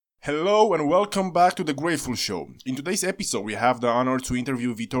Hello and welcome back to The Grateful Show. In today's episode, we have the honor to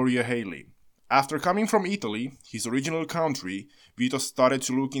interview Vittorio Haley. After coming from Italy, his original country, Vito started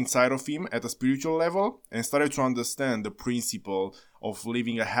to look inside of him at a spiritual level and started to understand the principle of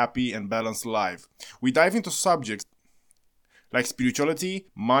living a happy and balanced life. We dive into subjects like spirituality,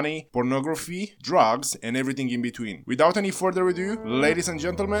 money, pornography, drugs, and everything in between. Without any further ado, ladies and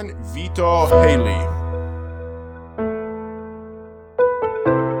gentlemen, Vito Haley.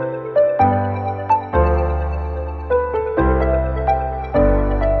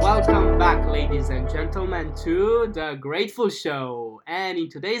 Welcome back, ladies and gentlemen, to The Grateful Show. And in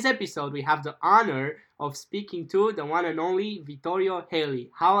today's episode, we have the honor of speaking to the one and only Vittorio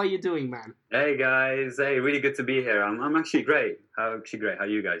Haley. How are you doing, man? Hey guys, hey, really good to be here. I'm actually great. How are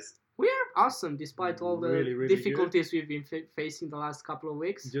you guys? We are awesome, despite all the Really difficulties we've been facing the last couple of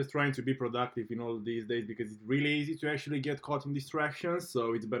weeks. Just trying to be productive in all these days because it's really easy to actually get caught in distractions.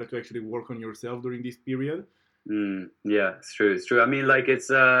 So it's better to actually work on yourself during this period. Yeah, it's true. I mean, like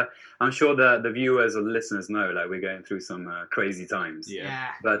I'm sure that the viewers or the listeners know, like we're going through some crazy times.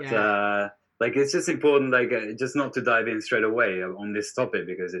 But like it's just important, like just not to dive in straight away on this topic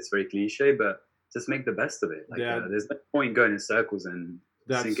because it's very cliche, but just make the best of it. Like there's no point going in circles and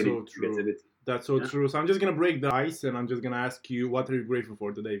sinking into negativity. That's so true. So I'm just gonna break the ice and I'm just gonna ask you, what are you grateful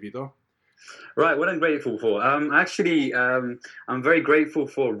for today, Vito? Right, what I'm grateful for. I'm very grateful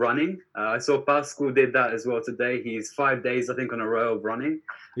for running. I saw Pascal did that as well today. He's 5 days, I think, on a row of running.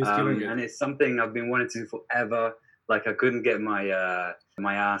 He's killing it. And it's something I've been wanting to do forever. Like I couldn't get my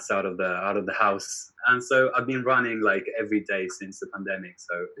my ass out of the house, and so I've been running like every day since the pandemic.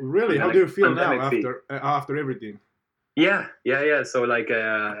 So really, how do you feel now after everything? Yeah. So like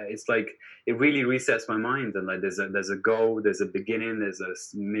it's like it really resets my mind, and like there's a goal, there's a beginning, there's a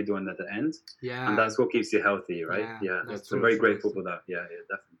middle, and at the end. Yeah. And that's what keeps you healthy, right? Yeah. That's I'm very grateful for that. Yeah,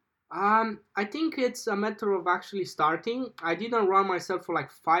 definitely. I think it's a matter of actually starting. I didn't run myself for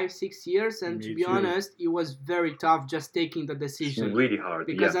like 5-6 years, and to be honest, it was very tough just taking the decision. It's really hard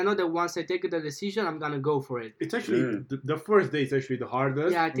because I know that once I take the decision, I'm gonna go for it. It's actually the first day is actually the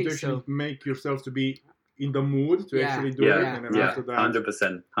hardest. Yeah, I think to actually so. Make yourself to be in the mood to actually do it, and then after that,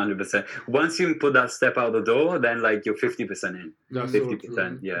 100%. Once you put that step out the door, then like you're 50% in. That's 50%. So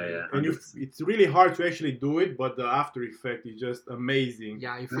true. Yeah. And it's really hard to actually do it, but the after effect is just amazing.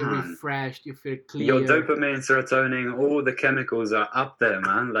 Yeah, you feel refreshed, you feel clear. Your dopamine, serotonin, all the chemicals are up there,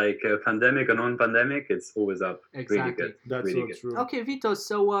 man. Like pandemic or non-pandemic, it's always up. Exactly. Really good. That's really so good. true. Okay, Vito,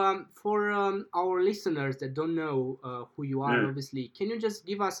 so for our listeners that don't know who you are, obviously, can you just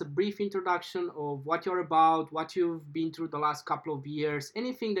give us a brief introduction of what you're about, what you've been through the last couple of years,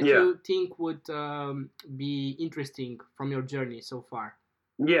 anything that you think would be interesting from your journey so far?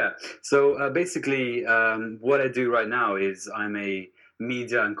 Yeah, so basically what I do right now is I'm a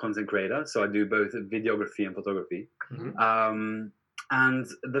media and content creator, so I do both videography and photography. And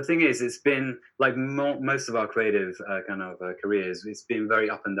the thing is, it's been like most of our creative careers, it's been very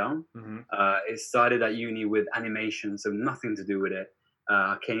up and down. It started at uni with animation, so nothing to do with it.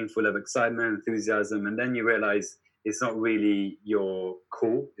 I came full of excitement, enthusiasm, and then you realize it's not really your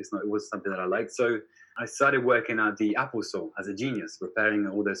cool. It was something that I liked. So I started working at the Apple Store as a genius, repairing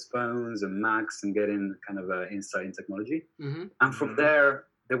all those phones and Macs and getting kind of insight in technology. And from there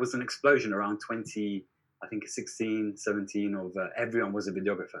was an explosion around 2016, 17 of everyone was a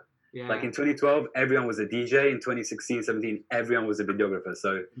videographer. Yeah. Like in 2012, everyone was a DJ. In 2016, 17, everyone was a videographer.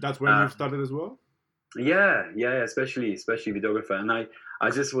 So that's when you started as well? Yeah, especially videographer. And I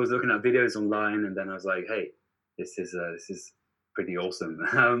just was looking at videos online, and then I was like, hey, this is pretty awesome.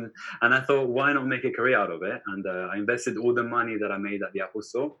 And I thought, why not make a career out of it? And I invested all the money that I made at the Apple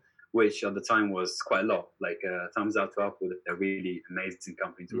Store, which at the time was quite a lot. Like thumbs out to Apple, they're a really amazing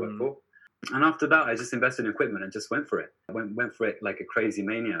company to work for. And after that, I just invested in equipment and just went for it. I went for it like a crazy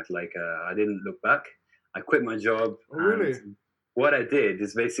maniac. Like I didn't look back. I quit my job. Oh, really? What I did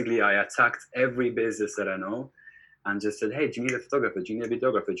is basically I attacked every business that I know and just said, hey, do you need a photographer? Do you need a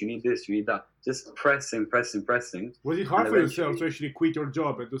videographer? Do you need this? Do you need that? Just pressing. Was it hard for yourself to actually quit your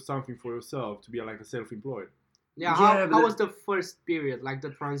job and do something for yourself, to be like a self-employed? Yeah, how was the first period, like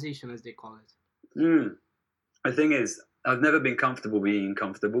the transition as they call it? The thing is, I've never been comfortable being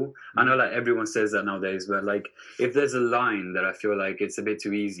comfortable. I know like everyone says that nowadays, but like if there's a line that I feel like it's a bit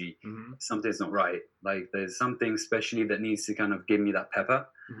too easy, something's not right. Like there's something especially that needs to kind of give me that pepper.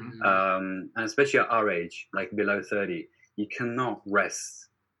 And especially at our age, like below 30, you cannot rest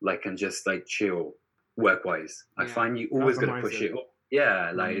like and just like chill work-wise. I find you always got to push it.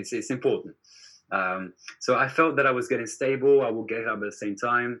 Yeah, like it's important. So I felt that I was getting stable. I would get up at the same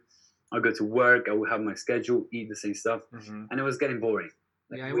time. I'll go to work, I will have my schedule, eat the same stuff. And it was getting boring.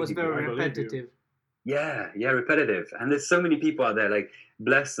 Like, Yeah, it was really good. very repetitive. Yeah, repetitive. And there's so many people out there, like,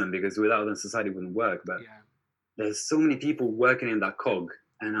 bless them, because without them society wouldn't work. But there's so many people working in that cog,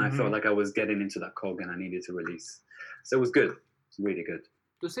 and I felt like I was getting into that cog and I needed to release. So it was good. It's really good.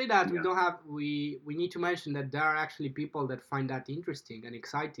 To say that we need to mention that there are actually people that find that interesting and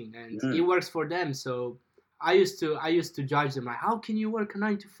exciting, and it works for them. So I used to judge them like, how can you work a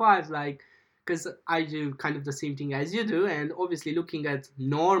 9 to 5, like, because I do kind of the same thing as you do, and obviously looking at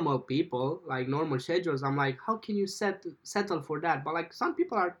normal people, like normal schedules, I'm like, how can you settle for that? But like some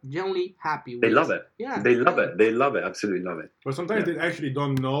people are generally happy with They love it. Yeah, they love it. They love it. Absolutely love it. But sometimes they actually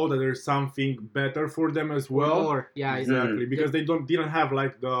don't know that there's something better for them as well. More. Yeah, exactly, because they didn't have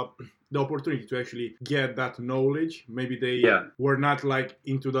like the opportunity to actually get that knowledge. Maybe they were not like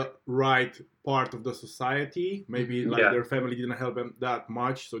into the right part of the society. Maybe like their family didn't help them that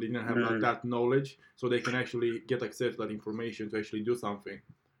much, so they didn't have like, that knowledge, so they can actually get access to that information to actually do something.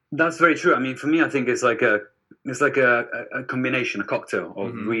 That's very true. I mean, for me, I think it's like a combination, a cocktail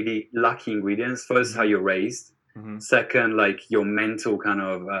of really lucky ingredients. First, how you're raised. Second, like your mental kind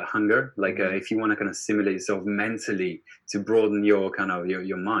of hunger, like if you want to kind of stimulate yourself mentally to broaden your kind of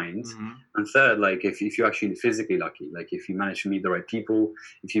your mind. And third, like if you're actually physically lucky, like if you manage to meet the right people,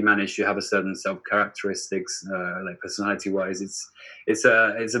 if you manage to have a certain self characteristics, like personality wise, it's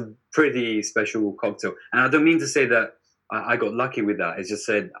a pretty special cocktail. And I don't mean to say that I got lucky with that. It's just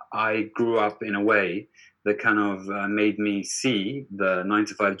said I grew up in a way that kind of made me see the 9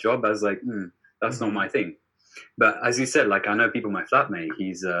 to 5 job as like, that's not my thing. But as you said, like I know people, my flatmate,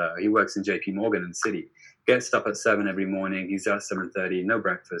 he works in JP Morgan in the city, gets up at 7 every morning. He's out at 7:30, no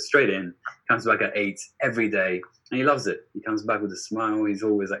breakfast, straight in, comes back at 8 every day. And he loves it. He comes back with a smile. He's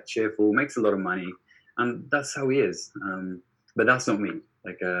always like cheerful, makes a lot of money. And that's how he is. But that's not me.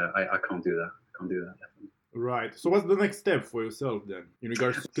 Like I can't do that. I can't do that, definitely. Right. So what's the next step for yourself then, in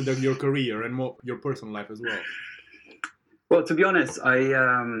regards to your career and more your personal life as well? Well, to be honest,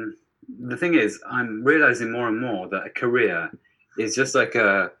 the thing is, I'm realizing more and more that a career is just like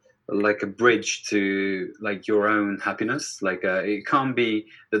a bridge to like your own happiness. Like it can't be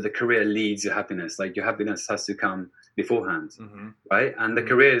that the career leads your happiness. Like your happiness has to come beforehand, right? And the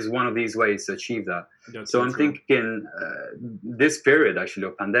career is one of these ways to achieve that. That's so I'm thinking this period actually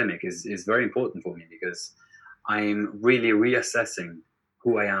of pandemic is very important for me, because I'm really reassessing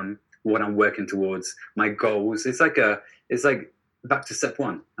who I am, what I'm working towards, my goals. It's like back to step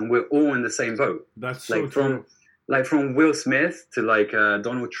one, and we're all in the same boat. That's like so true. From Will Smith to like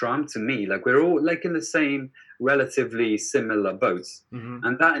Donald Trump to me, like we're all like in the same relatively similar boats.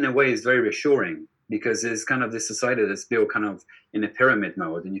 And that in a way is very reassuring, because there's kind of this society that's built kind of in a pyramid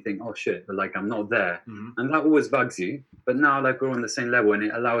mode, and you think, oh shit, but like I'm not there. And that always bugs you. But now like we're on the same level, and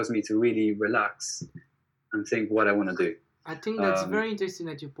it allows me to really relax and think what I want to do. I think that's very interesting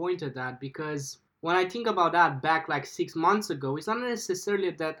that you pointed that, because when I think about that back like 6 months ago, it's not necessarily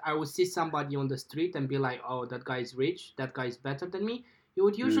that I would see somebody on the street and be like, oh, that guy is rich, that guy is better than me. It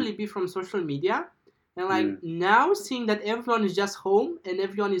would usually be from social media. And like now seeing that everyone is just home and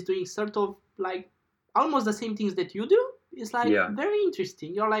everyone is doing sort of like almost the same things that you do, it's like very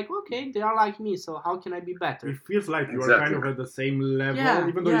interesting. You're like, okay, they are like me, so how can I be better? It feels like you are kind of at the same level,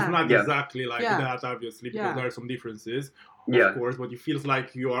 even though it's not exactly like that, obviously, because there are some differences, of course, but it feels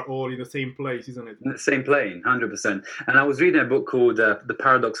like you are all in the same place, isn't it? In the same plane, 100%. And I was reading a book called The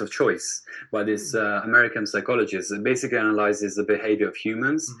Paradox of Choice by this American psychologist that basically analyzes the behavior of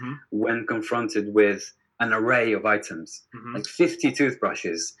humans when confronted with an array of items, like 50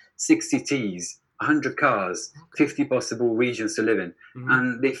 toothbrushes, 60 teas, 100 cars, 50 possible regions to live in.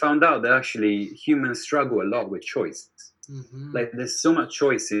 And they found out that actually humans struggle a lot with choice. Like there's so much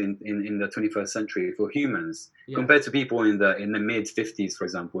choice in the 21st century for humans compared to people in the mid 50s, for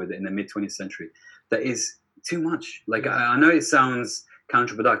example, in the mid 20th century. That is too much. Like I know it sounds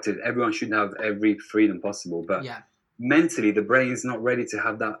counterproductive. Everyone should have every freedom possible, but mentally the brain's not ready to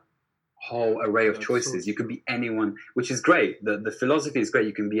have that whole array of choices. You could be anyone, which is great. The philosophy is great.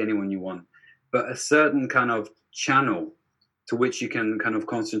 You can be anyone you want. But a certain kind of channel to which you can kind of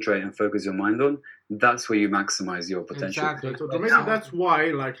concentrate and focus your mind on, that's where you maximize your potential. Exactly. So maybe that's why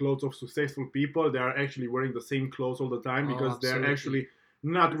like lots of successful people, they are actually wearing the same clothes all the time, because they're actually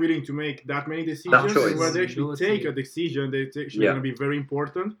not willing to make that many decisions. And when they actually take a decision, it's actually going to be very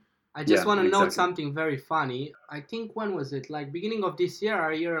important. I just want to note something very funny. I think, when was it? Like beginning of this year, I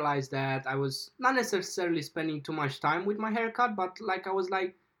realized that I was not necessarily spending too much time with my haircut, but like I was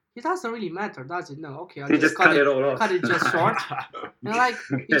like it doesn't really matter, does it? No, okay, I'll You just cut it all off. Cut it just short. And like,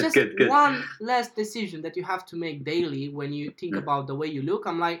 it's just good. one less decision that you have to make daily when you think about the way you look.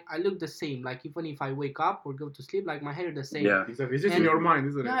 I'm like, I look the same. Like, even if I wake up or go to sleep, like, my hair is the same. Yeah, exactly. It's just in your mind,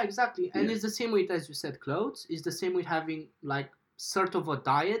 isn't it? Yeah, exactly. And it's the same with, as you said, clothes. It's the same with having, like, sort of a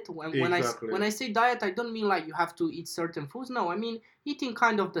diet. When I say diet, I don't mean like you have to eat certain foods. No, I mean eating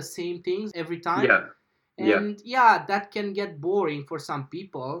kind of the same things every time. Yeah. And that can get boring for some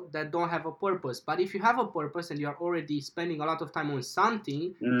people that don't have a purpose. But if you have a purpose and you're already spending a lot of time on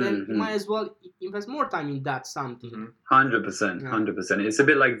something, then you might as well invest more time in that something. 100%. It's a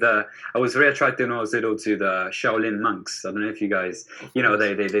bit like I was very attracted when I was little to the Shaolin monks. I don't know if you guys,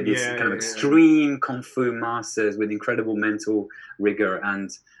 they these kind of extreme kung fu masters with incredible mental rigor,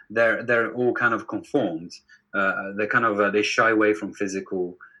 and they're all kind of conformed. They shy away from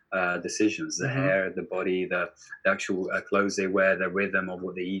physical decisions, the hair, the body, the actual clothes they wear, the rhythm of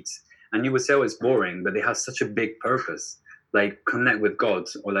what they eat. And you would say, oh, it's boring, but they have such a big purpose, like connect with God,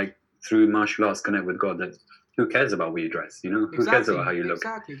 or like through martial arts connect with God. That who cares about what you dress, who cares about how you look?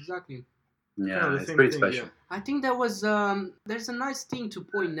 Exactly. Yeah, it's pretty special. I think there was there's a nice thing to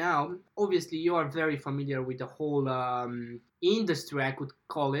point out. Obviously, you are very familiar with the whole industry, I could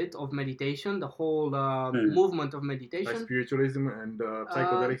call it, of meditation, the whole movement of meditation. Like spiritualism and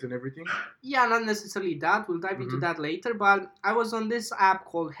psychedelics and everything? Yeah, not necessarily that. We'll dive into that later. But I was on this app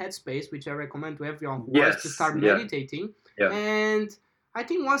called Headspace, which I recommend to everyone who wants to start meditating. Yeah. And I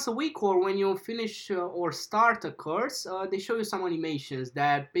think once a week or when you finish or start a course, they show you some animations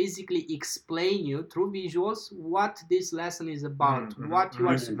that basically explain you through visuals what this lesson is about, what you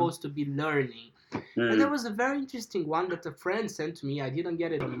are supposed to be learning. And there was a very interesting one that a friend sent to me. I didn't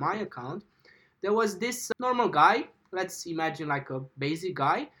get it on my account. There was this normal guy, let's imagine like a basic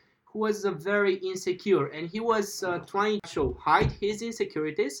guy, who was very insecure. And he was trying to hide his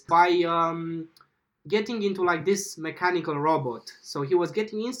insecurities by getting into like this mechanical robot. So he was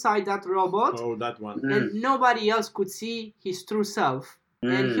getting inside that robot. Oh, that one. And nobody else could see his true self.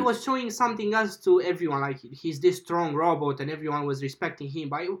 And he was showing something else to everyone, like he's this strong robot, and everyone was respecting him.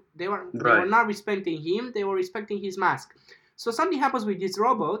 But they were not respecting him; they were respecting his mask. So something happens with this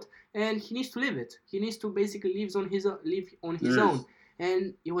robot, and he needs to live it. He needs to basically live on his own.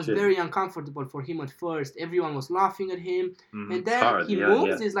 And it was very uncomfortable for him at first. Everyone was laughing at him, and then he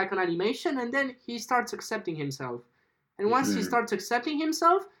moves. It's like an animation, and then he starts accepting himself. And once he starts accepting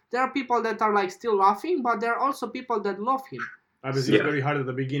himself, there are people that are like still laughing, but there are also people that love him. Obviously, it's very hard at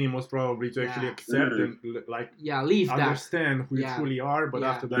the beginning, most probably, to actually accept and understand who you truly are. But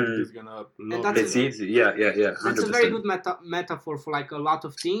after that, it's gonna love. It's easy. Yeah. 100%. That's a very good metaphor for like a lot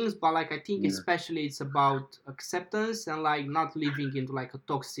of things. But like I think especially it's about acceptance and like not living into like a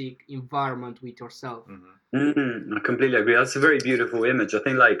toxic environment with yourself. I completely agree. That's a very beautiful image. I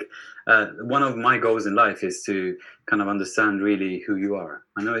think like one of my goals in life is to kind of understand really who you are.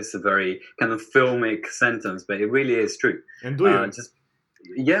 I know it's a very kind of filmic sentence, but it really is true. And do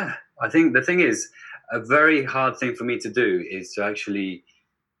you? I think the thing is, a very hard thing for me to do is to actually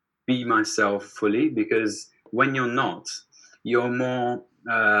be myself fully, because when you're not, you're more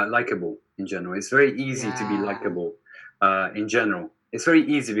likable in general. It's very easy to be likable in general. It's very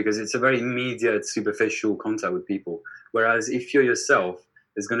easy because it's a very immediate, superficial contact with people. Whereas if you're yourself,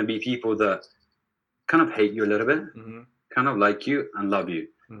 there's going to be people that kind of hate you a little bit, kind of like you and love you.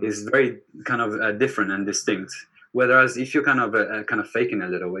 It's very kind of different and distinct. Whereas if you're kind of faking a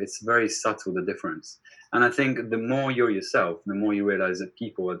little, it's very subtle, the difference. And I think the more you're yourself, the more you realize that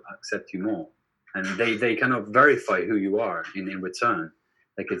people accept you more. And they kind of verify who you are in return.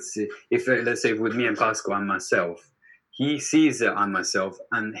 Like if let's say with me and Pascal, I'm myself. He sees that I'm myself,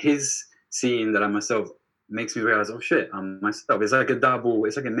 and his seeing that I'm myself makes me realize, oh shit, I'm myself. It's like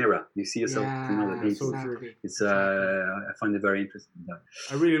a mirror. You see yourself from other people. Exactly. It's I find it very interesting.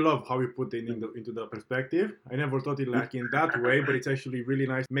 I really love how you put it into the perspective. I never thought it like in that way, but it's actually really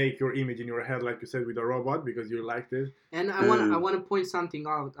nice to make your image in your head, like you said, with a robot, because you liked it. And I want to point something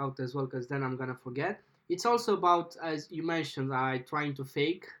out as well, because then I'm gonna forget. It's also about, as you mentioned, trying to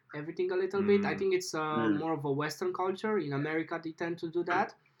fake everything a little bit. I think it's more of a Western culture. In America, they tend to do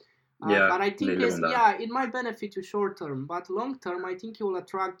that. But I think it might benefit you short term, but long term, I think you will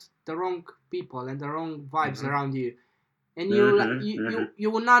attract the wrong people and the wrong vibes around you, and you'll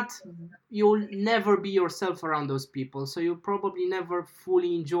never be yourself around those people. So you'll probably never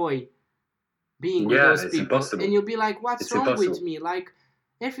fully enjoy being with those people, impossible. and you'll be like, "What's wrong with me?" Like,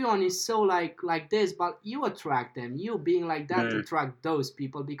 everyone is so like this, but you attract them. You being like that attract those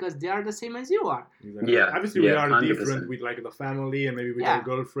people because they are the same as you are. Exactly. Yeah, obviously we are 100%. different with like the family and maybe with our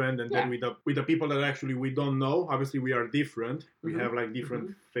girlfriend, and then with the people that actually we don't know. Obviously we are different. We have like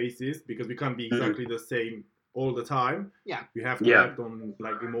different faces because we can't be exactly the same all the time. Yeah, we have to act on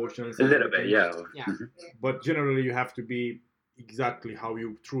like emotions a little bit. Yeah. But generally you have to be exactly how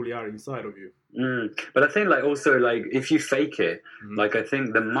you truly are inside of you. But I think like also like if you fake it, like I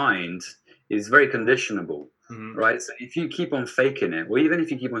think the mind is very conditionable, right? So if you keep on faking it, or even if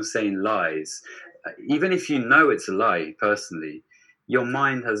you keep on saying lies, even if you know it's a lie personally, your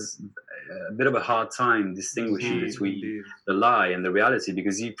mind has a bit of a hard time distinguishing between the lie and the reality,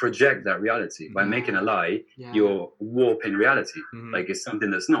 because you project that reality by making a lie. You're warping reality, like it's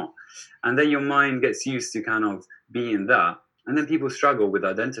something that's not, and then your mind gets used to kind of being that. And then people struggle with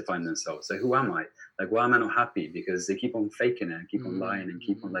identifying themselves. So who am I? Like, why am I not happy? Because they keep on faking it and keep on lying and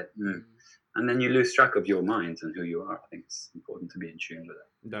keep on like, and then you lose track of your mind and who you are. I think it's important to be in tune with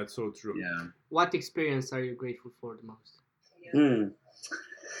it. That's so true. Yeah. What experience are you grateful for the most? I'm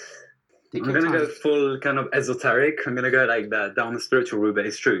going to go full kind of esoteric. I'm going to go like that down the spiritual route, but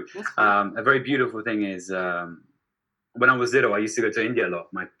it's true. A very beautiful thing is when I was little, I used to go to India a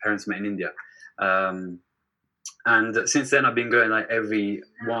lot. My parents met in India. And since then, I've been going like every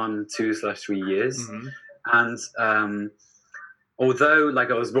 1, 2/3 years. And although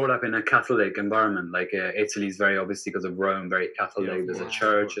like I was brought up in a Catholic environment, like Italy is very obviously because of Rome, very Catholic. There's a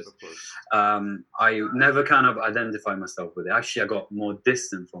church. Of course. I never kind of identified myself with it. Actually, I got more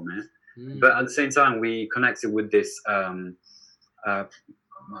distant from it. But at the same time, we connected with this.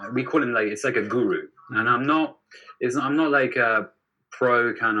 We call him like it's like a guru, and I'm not like a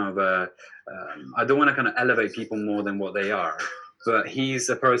pro kind of. I don't want to kind of elevate people more than what they are, but he's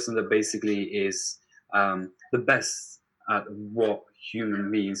a person that basically is the best at what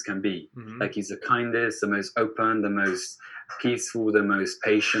human beings can be. Like he's the kindest, the most open, the most peaceful, the most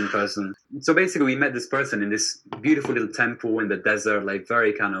patient person. So basically we met this person in this beautiful little temple in the desert, like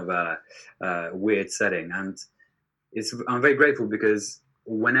very kind of weird setting. And I'm very grateful because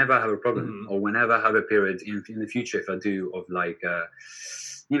whenever I have a problem or whenever I have a period in the future, if I do, of like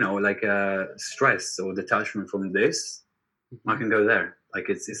stress or detachment from this, I can go there. Like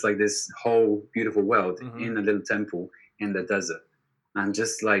it's like this whole beautiful world in a little temple in the desert, and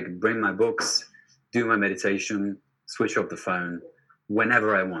just like bring my books, do my meditation, switch off the phone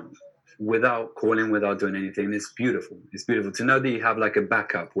whenever I want, without calling, without doing anything. It's beautiful. It's beautiful to know that you have like a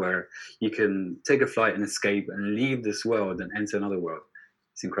backup where you can take a flight and escape and leave this world and enter another world.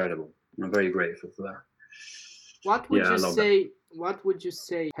 It's incredible. I'm very grateful for that. What would you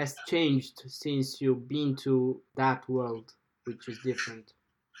say has changed since you've been to that world, which is different?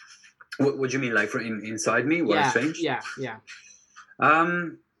 What do you mean, like from inside me? What has changed? Yeah.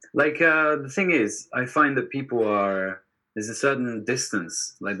 The thing is, I find that there's a certain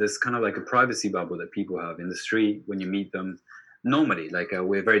distance, like there's kind of like a privacy bubble that people have in the street when you meet them. Normally, like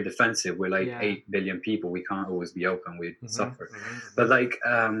we're very defensive. We're like 8 billion people. We can't always be open. We suffer. But like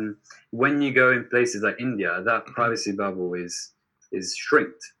when you go in places like India, that privacy bubble is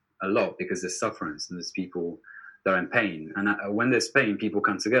shrinked a lot because there's sufferance and there's people that are in pain. And when there's pain, people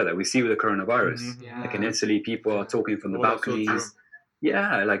come together. We see with the coronavirus, like in Italy, people are talking from the balconies.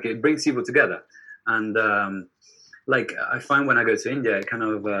 Yeah, like it brings people together. And like I find when I go to India, it kind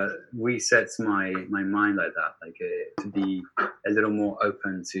of resets my mind like that, like to be a little more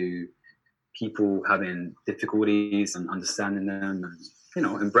open to people having difficulties and understanding them,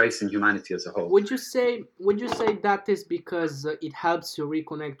 and embracing humanity as a whole. Would you say that is because it helps you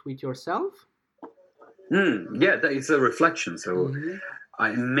reconnect with yourself? Yeah, it's a reflection. So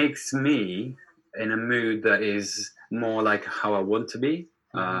it makes me in a mood that is more like how I want to be,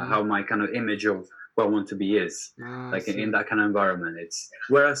 how my kind of image of what I want to be is, like in that kind of environment.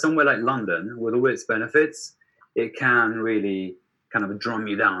 Whereas somewhere like London, with all its benefits, it can really kind of drum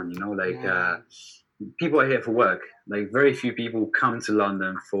you down, people are here for work. Like very few people come to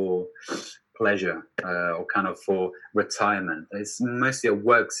London for pleasure or kind of for retirement. It's mostly a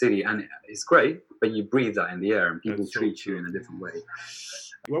work city, and it's great, but you breathe that in the air and people treat you in a different way.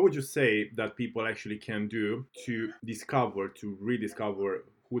 What would you say that people actually can do to rediscover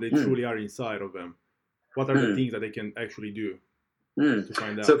who they truly are inside of them? What are the things that they can actually do to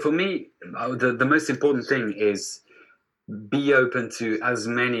find out? So for me, the most important thing is be open to as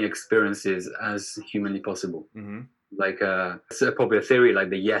many experiences as humanly possible. Like it's probably a theory like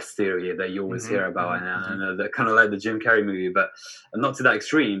the yes theory that you always hear about, and the kind of like the Jim Carrey movie, but not to that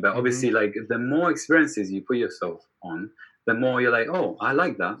extreme. But obviously, like the more experiences you put yourself on, the more you're like, oh, I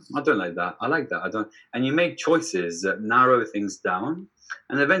like that, I don't like that, I like that, I don't, and you make choices that narrow things down.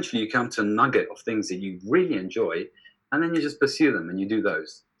 And eventually you come to a nugget of things that you really enjoy, and then you just pursue them and you do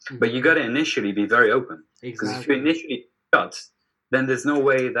those. But you got to initially be very open, because if you initially shut, then there's no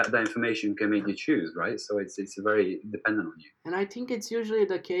way that information can make you choose, right? So it's very dependent on you. And I think it's usually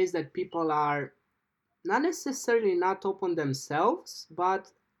the case that people are not necessarily not open themselves,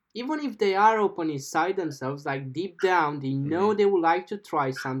 but even if they are open inside themselves, like deep down, they know they would like to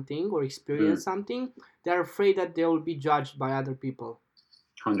try something or experience something, they're afraid that they will be judged by other people.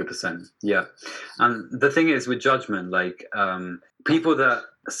 100%. Yeah. And the thing is with judgment, like people that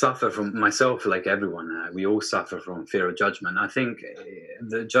suffer from, myself, like everyone, we all suffer from fear of judgment. I think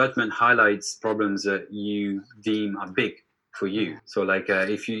the judgment highlights problems that you deem are big for you. So like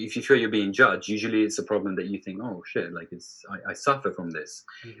if you feel you're being judged, usually it's a problem that you think, oh shit, like I suffer from this.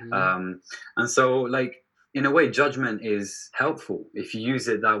 And so like in a way, judgment is helpful if you use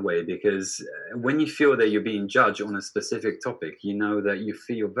it that way, because when you feel that you're being judged on a specific topic, you know that you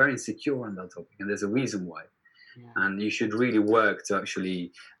feel very insecure on that topic, and there's a reason why. And you should really work to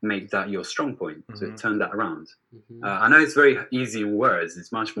actually make that your strong point, to turn that around. I know it's very easy in words,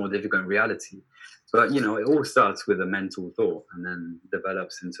 it's much more difficult in reality, but it all starts with a mental thought and then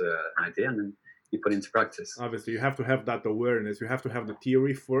develops into an idea, and then you put into practice. Obviously, you have to have that awareness. You have to have the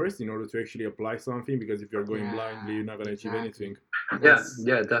theory first in order to actually apply something, because if you're going blindly, you're not going to achieve anything.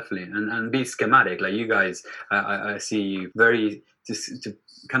 Yeah, definitely. And be schematic. Like you guys, I see you very to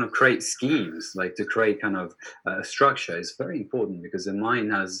kind of create schemes, like to create kind of structure is very important, because the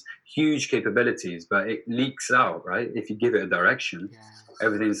mind has huge capabilities, but it leaks out, right? If you give it a direction,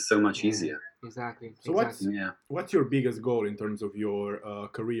 everything's so much easier. Exactly. So what's your biggest goal in terms of your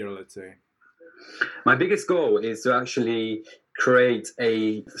career, let's say? My biggest goal is to actually create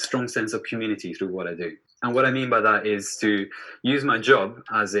a strong sense of community through what I do. And what I mean by that is to use my job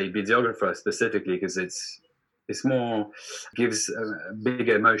as a videographer specifically, because it's more gives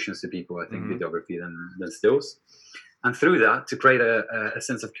bigger emotions to people, I think, videography than stills. And through that, to create a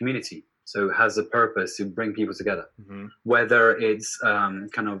sense of community. So it has a purpose to bring people together, whether it's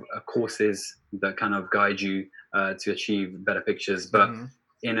kind of courses that kind of guide you to achieve better pictures, but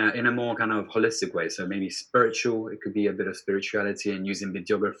in a more kind of holistic way. So maybe spiritual, it could be a bit of spirituality and using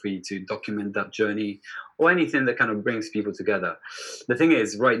videography to document that journey, or anything that kind of brings people together. The thing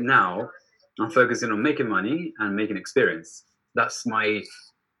is, right now, I'm focusing on making money and making experience. That's my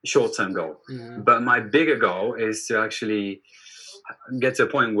short-term goal. But my bigger goal is to actually get to a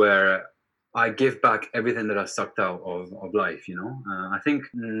point where I give back everything that I sucked out of life, I think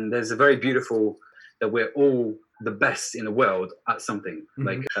there's a very beautiful that we're all the best in the world at something.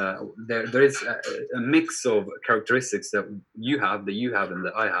 Like there is a mix of characteristics that you have, and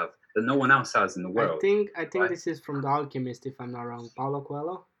that I have, that no one else has in the world. I think this is from The Alchemist, if I'm not wrong. Paulo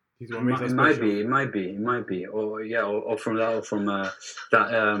Coelho? It might be, or from that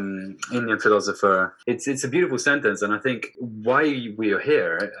Indian philosopher. It's a beautiful sentence, and I think why we are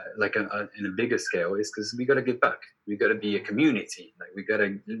here, like in a bigger scale, is because we got to give back. We got to be a community. Like we got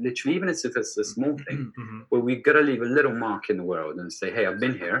to literally, even if it's a small thing, where we got to leave a little mark in the world and say, "Hey, I've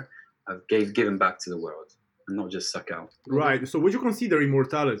been here. I've given back to the world, and not just suck out." Right. So, would you consider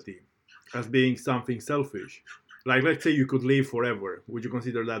immortality as being something selfish? Like, let's say you could live forever. Would you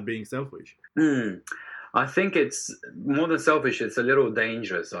consider that being selfish? I think it's more than selfish. It's a little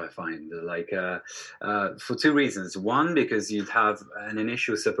dangerous, I find. Like, for two reasons. One, because you'd have an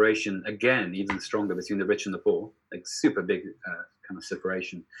initial separation, again, even stronger between the rich and the poor. Like, super big kind of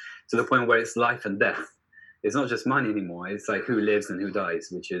separation. To the point where it's life and death. It's not just money anymore. It's like who lives and who dies,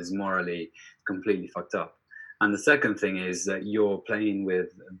 which is morally completely fucked up. And the second thing is that you're playing with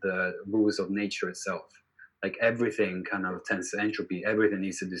the rules of nature itself. Like everything kind of tends to entropy. Everything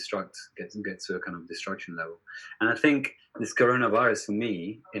needs to destruct, get to a kind of destruction level. And I think this coronavirus, for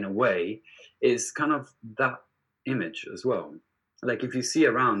me, in a way, is kind of that image as well. Like if you see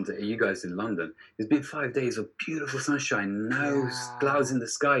around you guys in London, it's been 5 days of beautiful sunshine, no clouds in the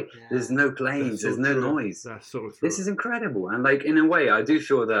sky. There's no planes, there's no noise. That's so true. This is incredible. And like in a way, I do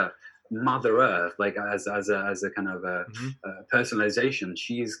feel that Mother Earth, like as a kind of personalization,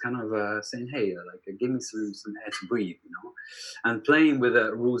 she's kind of saying, "Hey, like give me some air to breathe," and playing with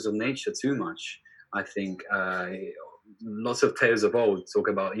the rules of nature too much. I think lots of tales of old talk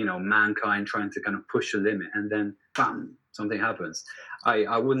about mankind trying to kind of push a limit, and then bam, something happens.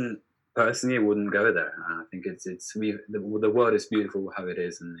 I wouldn't personally go there. I think the world is beautiful how it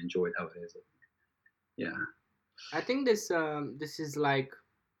is, and enjoy it how it is. Yeah, I think this is like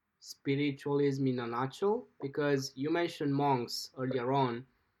spiritualism in a nutshell, because you mentioned monks earlier on.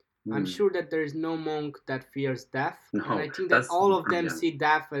 I'm sure that there is no monk that fears death, and I think that all of them see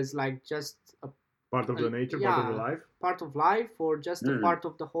death as like just part of the nature, part of the life, part of life, or just a part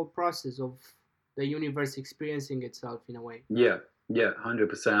of the whole process of the universe experiencing itself in a way.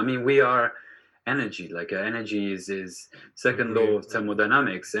 100%. I mean, we are energy. Like energy is second law of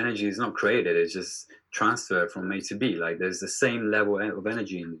thermodynamics. Energy is not created, it's just transfer from A to B. Like there's the same level of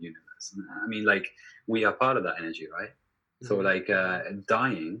energy in the universe. I mean, like we are part of that energy, right? So like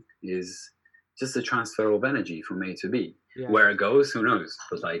dying is just a transfer of energy from A to B. Where it goes, who knows?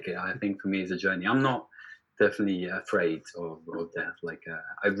 But like I think for me it's a journey. I'm not definitely afraid of death. Like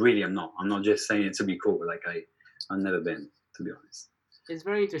I really am not. I'm not just saying it to be cool. Like I've never been, to be honest. It's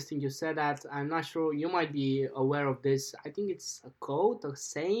very interesting you said that. I'm not sure, you might be aware of this. I think it's a quote, a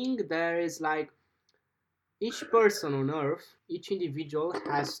saying. There is like, each person on earth, each individual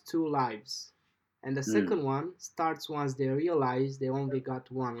has two lives. And the second one starts once they realize they only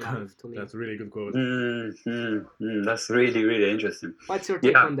got one life to live. That's a really good quote. That's really, really interesting. What's your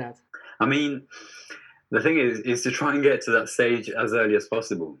take on that? I mean, the thing is to try and get to that stage as early as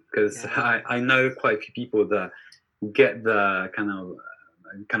possible. Because I know quite a few people that get the kind of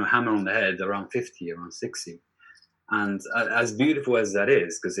hammer on the head around 50, around 60. And as beautiful as that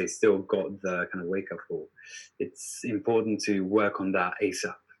is, because they still got the kind of wake up call, it's important to work on that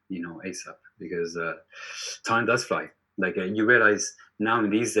ASAP, because time does fly. Like you realize now in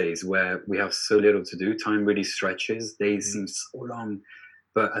these days where we have so little to do, time really stretches, days seem so long.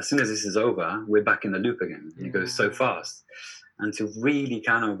 But as soon as this is over, we're back in the loop again. It goes so fast. And to really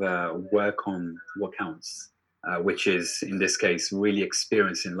kind of work on what counts, which is, in this case, really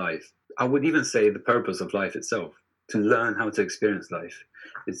experiencing life. I would even say the purpose of life itself, to learn how to experience life.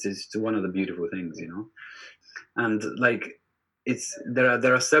 It's one of the beautiful things, And like,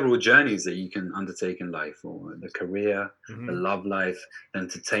 there are several journeys that you can undertake in life, or the career, the love life,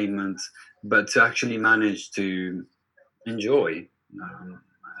 entertainment, but to actually manage to enjoy,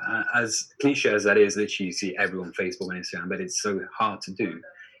 as cliche as that is, literally you see everyone on Facebook and Instagram, but it's so hard to do.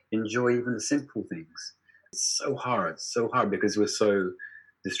 Enjoy even the simple things. It's so hard because we're so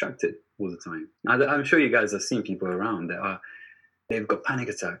distracted all the time. I'm sure you guys have seen people around that they've got panic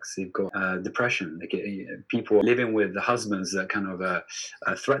attacks, they've got depression, they get people living with the husbands that kind of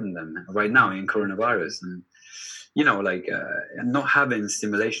threaten them right now in coronavirus. And not having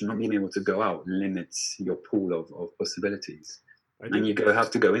stimulation, not being able to go out limits your pool of possibilities. And you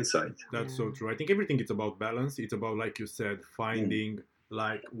have to go inside. That's so true. I think everything is about balance. It's about, like you said, finding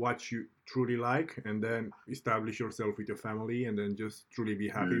like what you truly like, and then establish yourself with your family, and then just truly be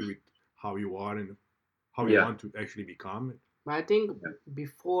happy with how you are and how you want to actually become. But I think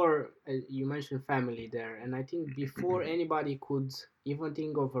before, you mentioned family there, and I think before anybody could even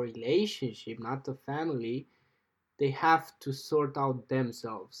think of a relationship, not a family, they have to sort out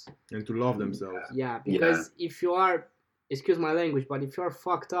themselves. And to love themselves. Yeah, because if you are, excuse my language, but if you are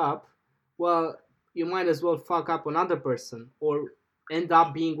fucked up, well, you might as well fuck up another person, or end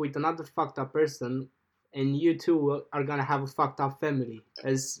up being with another fucked up person, and you two are gonna have a fucked up family.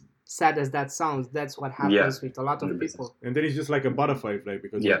 As sad as that sounds, that's what happens with a lot of people. And then it's just like a butterfly effect,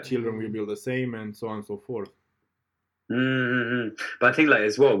 because your children will be the same, and so on and so forth. But I think, like,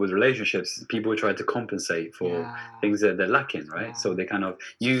 as well with relationships, people try to compensate for things that they're lacking, right? So they kind of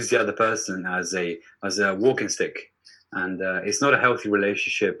use the other person as a walking stick. And it's not a healthy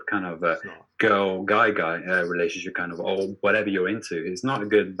relationship, kind of guy relationship, kind of, or whatever you're into. It's not a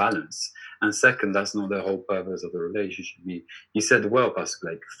good balance. And second, that's not the whole purpose of the relationship. You said well,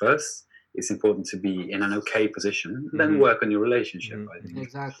 Pascal, like, first, it's important to be in an okay position, then work on your relationship. I think.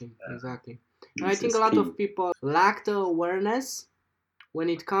 Exactly. And I think a lot of people lack the awareness when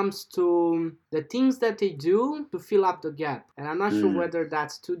it comes to the things that they do to fill up the gap. And I'm not sure whether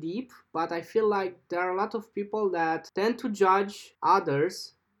that's too deep, but I feel like there are a lot of people that tend to judge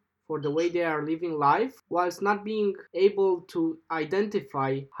others for the way they are living life, whilst not being able to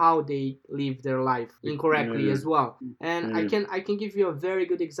identify how they live their life incorrectly as well. And I can give you a very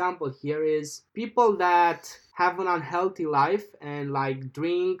good example here is people that have an unhealthy life and like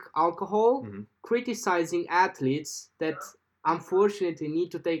drink alcohol, criticizing athletes that unfortunately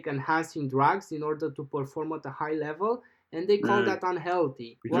need to take enhancing drugs in order to perform at a high level, and they call that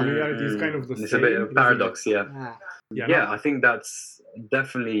unhealthy. Which in reality is kind of the same. It's a bit of a paradox, I think that's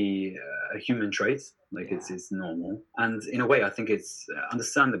definitely a human trait. Like it's normal, and in a way I think it's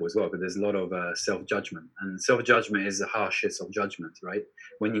understandable as well, because there's a lot of self-judgment, and self-judgment is the harshest of judgment, right?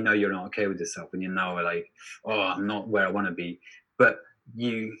 When you know you're not okay with yourself, when you know like, oh, I'm not where I want to be, but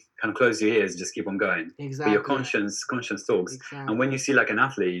you kind of close your ears, just keep on going. Exactly. But your conscience talks. Exactly. And when you see like an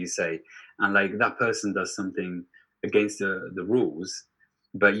athlete, you say, and like that person does something against the rules,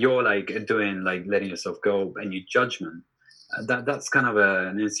 but you're like doing, like letting yourself go, and you judgment, that's kind of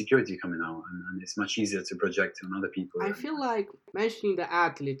an insecurity coming out, and it's much easier to project on other people. I feel like mentioning the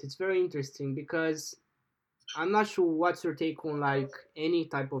athlete, it's very interesting because I'm not sure what's your take on like any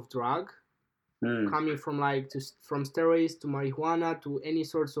type of drug coming from from steroids to marijuana to any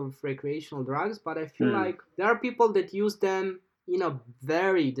sorts of recreational drugs, but I feel like there are people that use them in a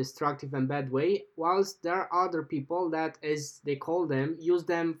very destructive and bad way, whilst there are other people that, as they call them, use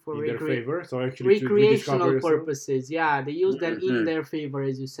them for in their favor, so actually recreational purposes. Yeah, they use them in their favor,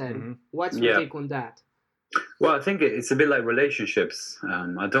 as you said. What's your take on that? Well, I think it's a bit like relationships. I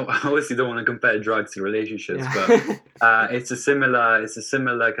obviously don't want to compare drugs to relationships, but it's a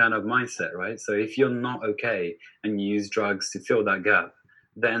similar kind of mindset, right? So if you're not okay and you use drugs to fill that gap,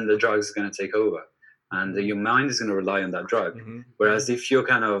 then the drugs are going to take over, and your mind is going to rely on that drug. Whereas if you're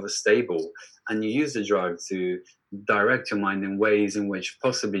kind of stable and you use the drug to direct your mind in ways in which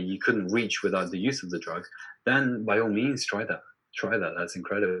possibly you couldn't reach without the use of the drug, then by all means try that. That's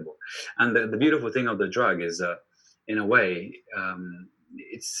incredible. And the beautiful thing of the drug is that in a way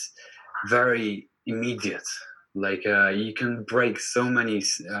it's very immediate. Like you can break so many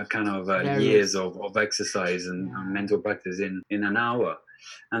kind of years of exercise and mental practice in an hour,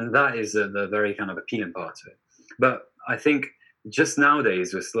 and that is the very kind of appealing part to it. But I think just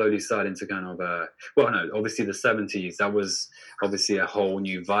nowadays we're slowly starting to kind of obviously the 70s, that was obviously a whole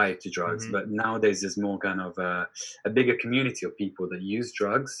new vibe to drugs, but nowadays there's more kind of a bigger community of people that use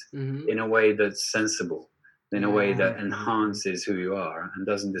drugs in a way that's sensible, in a way that enhances who you are and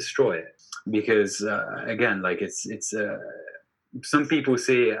doesn't destroy it. Because again, like it's some people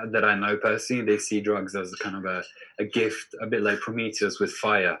see that I know personally, they see drugs as kind of a gift, a bit like Prometheus with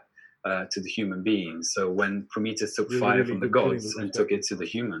fire to the human beings. So when Prometheus took fire from the gods and took it to the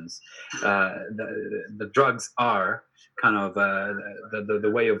humans, the drugs are kind of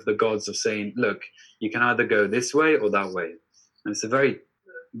the way of the gods of saying, look, you can either go this way or that way. And it's a very,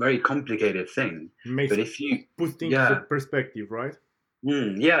 very complicated thing. But if you put things into perspective, right?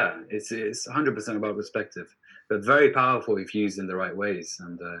 It's 100% about perspective, but very powerful if used in the right ways.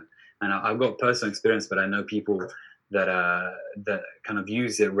 And I've got personal experience, but I know people that kind of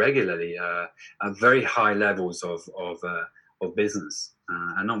use it regularly at very high levels of business.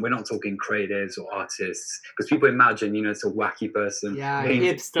 And we're not talking creatives or artists, because people imagine, it's a wacky person,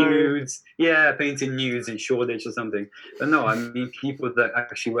 painting nudes in Shoreditch or something. But no, I mean people that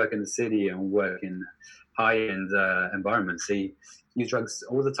actually work in the city and work in high-end environments. They use drugs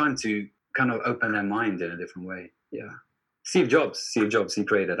all the time to kind of open their mind in a different way. Yeah. Steve Jobs, he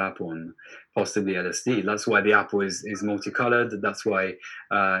created Apple and possibly LSD. That's why the Apple is multicolored. That's why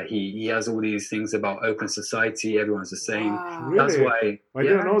he has all these things about open society. Everyone's the same. Wow. That's why. I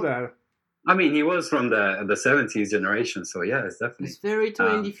didn't know that. I mean, he was from the 70s generation, so yeah, it's definitely. It's very true.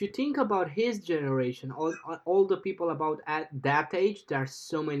 And if you think about his generation, all the people about at that age, there are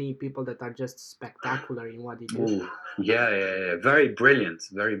so many people that are just spectacular in what they do. Ooh, yeah. Very brilliant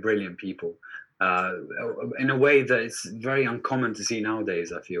people. In a way that it's very uncommon to see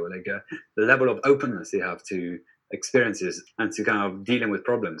nowadays. I feel like the level of openness they have to experiences and to kind of dealing with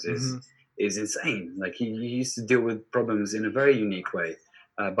problems is insane. Like he used to deal with problems in a very unique way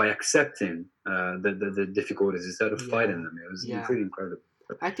by accepting the difficulties instead of fighting them. It was pretty incredible.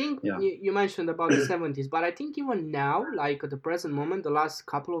 I think you mentioned about the 70s, but I think even now, like at the present moment, the last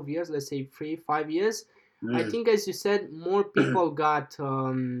couple of years, let's say 3-5 years, I think, as you said, more people got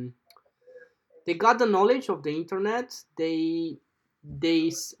they got the knowledge of the internet. They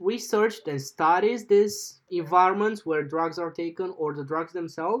researched and studied these environments where drugs are taken or the drugs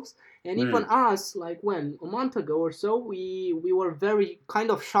themselves. And even us, like a month ago or so, we were very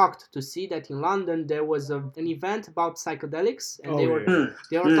kind of shocked to see that in London there was an event about psychedelics, and they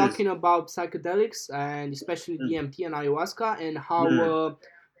were talking about psychedelics and especially DMT and ayahuasca, and how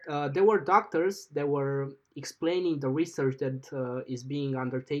there were doctors that were explaining the research that is being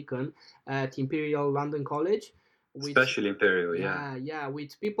undertaken at Imperial London College. Especially Imperial,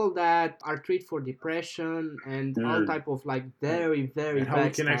 with people that are treated for depression and all type of like very, very and bad how we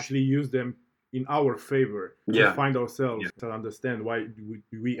can stuff. actually use them in our favor to find ourselves, to understand why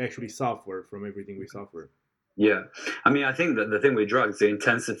we actually suffer from everything we suffer. Yeah, I mean, I think that the thing with drugs, they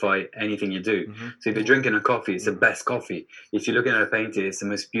intensify anything you do. So if you're drinking a coffee, it's the best coffee. If you're looking at a painting, it's the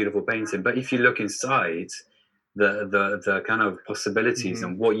most beautiful painting. But if you look inside, the kind of possibilities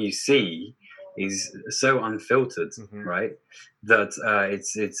and what you see is so unfiltered, right? That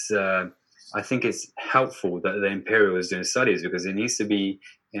it's I think it's helpful that the Imperial is doing studies, because it needs to be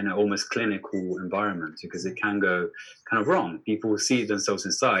in an almost clinical environment, because it can go kind of wrong. People see themselves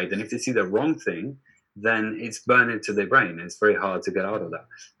inside, and if they see the wrong thing, then it's burned into their brain, and it's very hard to get out of that.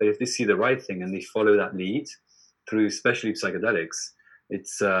 But if they see the right thing and they follow that lead, through especially psychedelics, it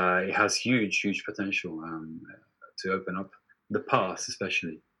has huge potential to open up the past,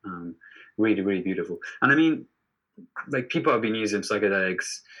 especially. Really, really beautiful. And I mean, like, people have been using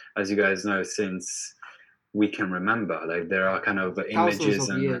psychedelics, as you guys know, since we can remember. Like, there are kind of images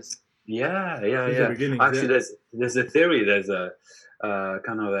and years. Yeah. Actually, there's a theory. There's a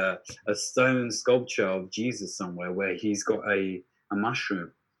kind of a stone sculpture of Jesus somewhere where he's got a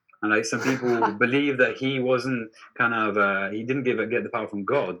mushroom, and like some people believe that he wasn't kind of he didn't get the power from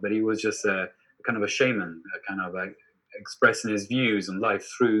God, but he was just a kind of a shaman, kind of like expressing his views on life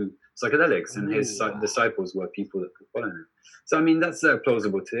through psychedelics, and his disciples were people that could follow him. So I mean, that's a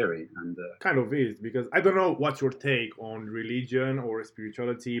plausible theory, and kind of is, because I don't know what's your take on religion or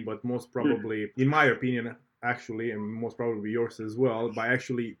spirituality, but most probably, in my opinion, actually, and most probably yours as well, by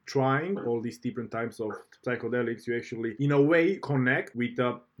actually trying all these different types of psychedelics, you actually, in a way, connect with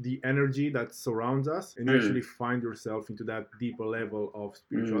the energy that surrounds us, and you actually find yourself into that deeper level of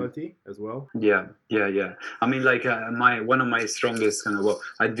spirituality as well. Yeah. I mean, like, one of my strongest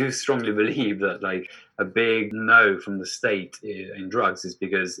I do strongly believe that, like, a big no from the state in drugs is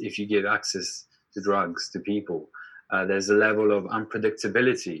because if you give access to drugs to people, there's a level of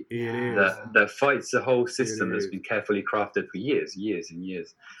unpredictability that fights the whole system that's been carefully crafted for years and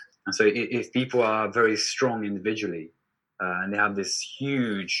years. And so if people are very strong individually, and they have this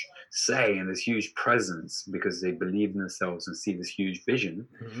huge say and this huge presence because they believe in themselves and see this huge vision,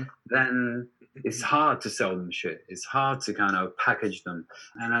 then it's hard to sell them shit. It's hard to kind of package them.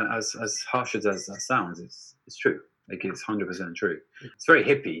 And as harsh as that sounds, it's true. Like, it's 100% true. It's very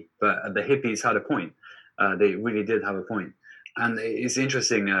hippie, but the hippies had a point. They really did have a point. And it's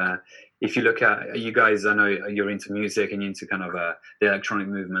interesting, if you look at, you guys, I know you're into music and you're into kind of the electronic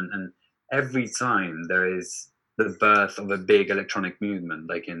movement, and every time there is the birth of a big electronic movement,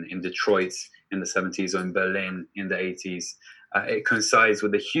 like in Detroit in the 70s or in Berlin in the 80s, it coincides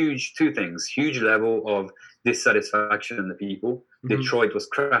with two things: huge level of dissatisfaction in the people. Detroit was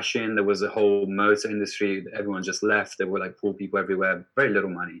crashing. There was a whole motor industry. Everyone just left. There were like poor people everywhere, very little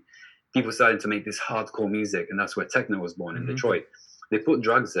money. People started to make this hardcore music, and that's where techno was born in Detroit. They put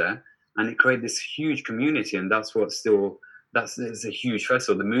drugs there, and it created this huge community, and that's it's a huge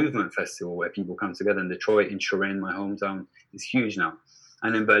festival, the Movement Festival, where people come together in Detroit, in Turin, my hometown, is huge now.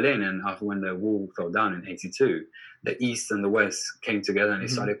 And in Berlin, and after when the wall fell down in '82, the East and the West came together and they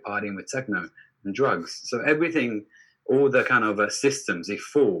started partying with techno and drugs. So everything, all the kind of systems, they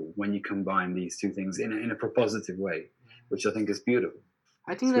fall when you combine these two things in a positive way, which I think is beautiful.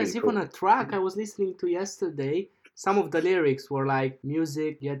 I think there's even a track I was listening to yesterday. Some of the lyrics were like,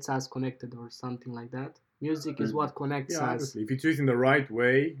 music gets us connected or something like that. Music is what connects us. Obviously. If you choose in the right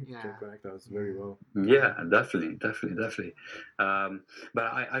way, it can connect us very well. Yeah, definitely. But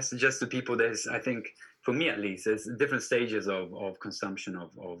I suggest to people, I think, for me at least, there's different stages of consumption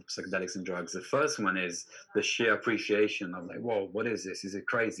of psychedelics and drugs. The first one is the sheer appreciation of, like, whoa, what is this? Is it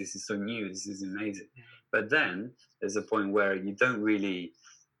crazy? This is so new. This is amazing. But then there's a point where you don't really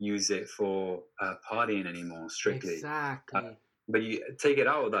use it for partying anymore, strictly. Exactly. But you take it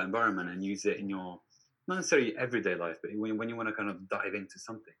out of that environment and use it in your, not necessarily everyday life, but when you want to kind of dive into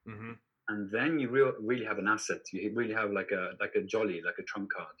something. And then you really have an asset. You really have like a jolly, like a trump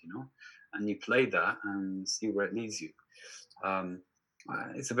card, and you play that and see where it leads you.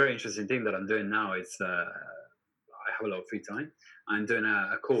 It's a very interesting thing that I'm doing now. It's I have a lot of free time. I'm doing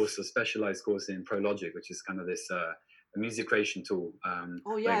a specialized course in ProLogic, which is kind of this a music creation tool.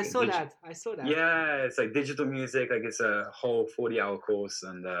 I saw that. Yeah, it's like digital music. Like, it's a whole 40-hour course,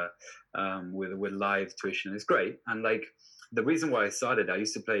 and with live tuition. It's great. And like, the reason why I started, I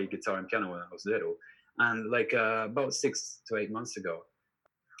used to play guitar and piano when I was little, and like about 6 to 8 months ago,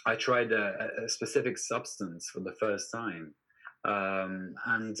 I tried a specific substance for the first time.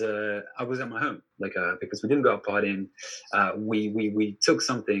 And I was at my home, like, because we didn't go out partying. We took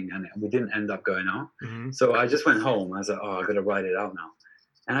something and we didn't end up going out. So I just went home. I was like, I gotta write it out now.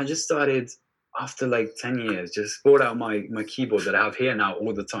 And I just started, after like 10 years, just brought out my keyboard that I have here now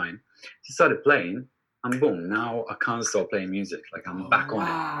all the time. Just started playing, and boom, now I can't stop playing music. Like, I'm back on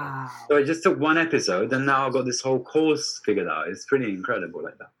it. So I just took one episode, and now I've got this whole course figured out. It's pretty incredible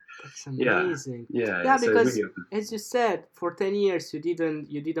like that. That's amazing. Yeah, because really, as you said, for 10 years you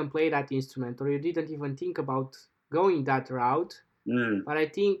didn't play that instrument, or you didn't even think about going that route. But I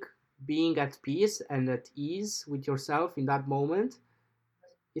think being at peace and at ease with yourself in that moment,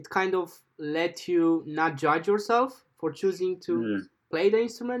 it kind of let you not judge yourself for choosing to play the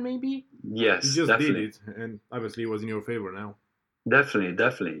instrument, maybe. Yes, you just definitely did it, and obviously it was in your favor now.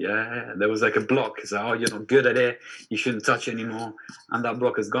 Definitely. Yeah. There was like a block. It's like, oh, you're not good at it. You shouldn't touch it anymore. And that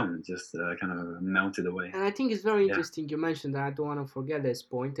block is gone. It just kind of melted away. And I think it's very interesting you mentioned that. I don't want to forget this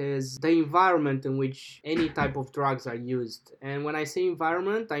point is the environment in which any type of drugs are used. And when I say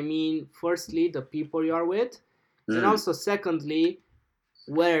environment, I mean firstly the people you are with, and also secondly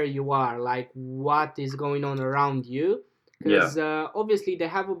where you are, like what is going on around you. Because obviously they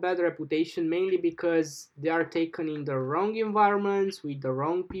have a bad reputation mainly because they are taken in the wrong environments with the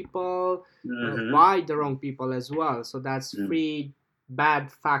wrong people, by the wrong people as well. So that's three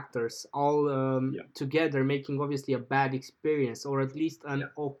bad factors all together, making obviously a bad experience, or at least an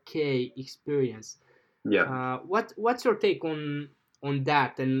okay experience. What's your take on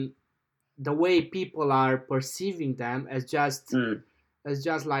that, and the way people are perceiving them as just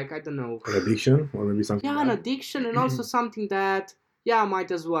like, I don't know, an addiction or maybe something. Yeah, an addiction, and also something that might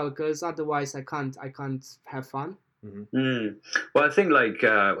as well, because otherwise I can't have fun. Well, I think like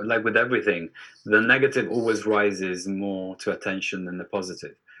with everything, the negative always rises more to attention than the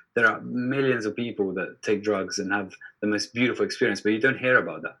positive. There are millions of people that take drugs and have the most beautiful experience, but you don't hear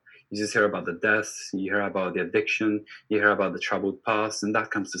about that. You just hear about the deaths, you hear about the addiction, you hear about the troubled past, and that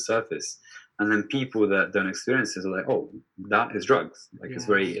comes to surface. And then people that don't experience it are like, oh, that is drugs. Like it's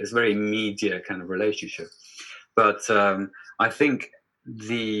very media kind of relationship. But I think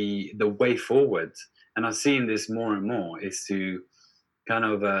the way forward, and I've seen this more and more, is to kind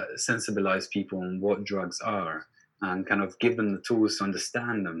of sensibilize people on what drugs are, and kind of give them the tools to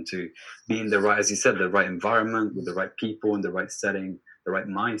understand them, to be in the right, as you said, the right environment with the right people in the right setting, the right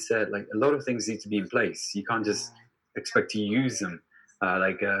mindset. Like a lot of things need to be in place. You can't just expect to use them.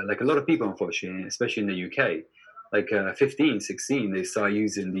 Like a lot of people, unfortunately, especially in the UK, like 15, 16, they start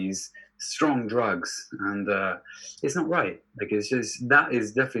using these strong drugs, and it's not right. Like it's just, that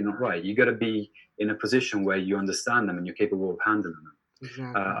is definitely not right. You got to be in a position where you understand them and you're capable of handling them.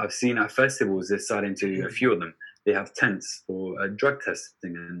 Exactly. I've seen at festivals, they're starting to, a few of them, they have tents for drug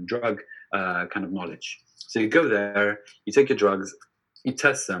testing and drug kind of knowledge. So you go there, you take your drugs, you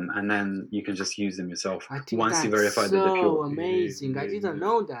test them, and then you can just use them yourself once you verify that they're pure. So amazing! I didn't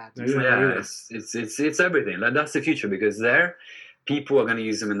know that. Yeah, it's everything. Like that's the future, because there, people are going to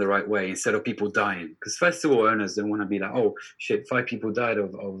use them in the right way instead of people dying. Because festival owners don't want to be like, oh shit, 5 people died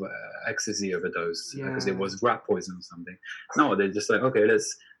of ecstasy overdose because it was rat poison or something. No, they're just like, okay,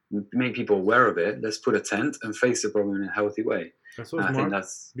 let's make people aware of it. Let's put a tent and face the problem in a healthy way. That's so smart,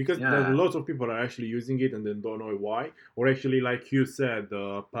 because there's lots of people are actually using it and then don't know why, or actually, like you said,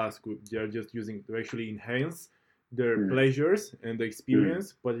 they're just using to actually enhance their pleasures and the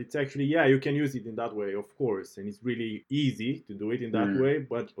experience. But it's actually, you can use it in that way, of course, and it's really easy to do it in that way.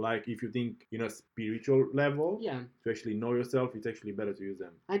 But like if you think in a spiritual level, to actually know yourself, it's actually better to use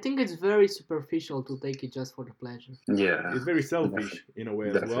them. I think it's very superficial to take it just for the pleasure. It's very selfish in a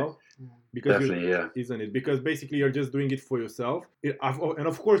way as well. Because isn't it? Because basically you're just doing it for yourself, and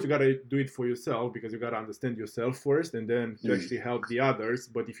of course you gotta do it for yourself, because you gotta understand yourself first, and then to actually help the others.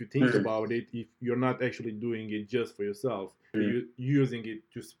 But if you think about it, if you're not actually doing it just for yourself, you're using it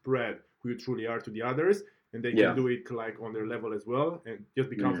to spread who you truly are to the others, and they can do it like on their level as well, and just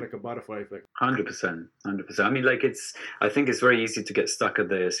becomes like a butterfly effect. 100%. I mean, like I think it's very easy to get stuck at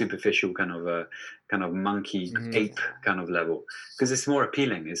the superficial kind of monkey ape kind of level, because it's more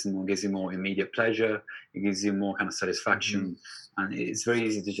appealing. It gives you more immediate pleasure. It gives you more kind of satisfaction, and it's very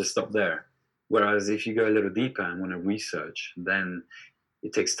easy to just stop there. Whereas if you go a little deeper and want to research, then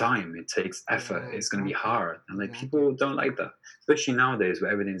it takes time, it takes effort, it's going to be hard, and like people don't like that, especially nowadays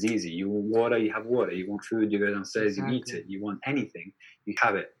where everything's easy. You want water, you have water. You want food, you go downstairs, you eat it. You want anything, you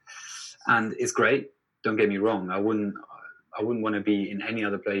have it, and it's great. Don't get me wrong, I wouldn't want to be in any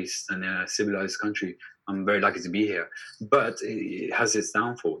other place than a civilized country. I'm very lucky to be here, but it has its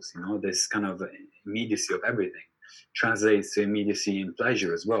downfalls. This kind of immediacy of everything translates to immediacy in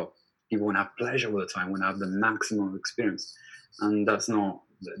pleasure as well. People want to have pleasure all the time, want to have the maximum experience. And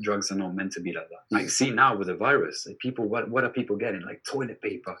drugs are not meant to be like that. Like, see now with the virus, like people, what are people getting? Like toilet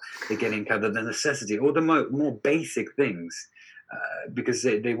paper, they're getting kind of the necessity, all the more basic things, because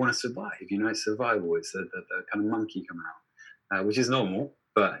they want to survive. It's survival. It's the kind of monkey coming out, which is normal.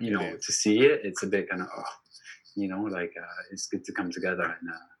 But to see it, it's a bit kind of it's good to come together in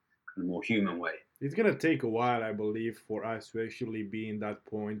a kind of more human way. It's gonna take a while, I believe, for us to actually be in that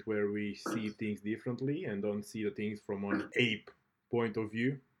point where we see things differently and don't see the things from an ape point of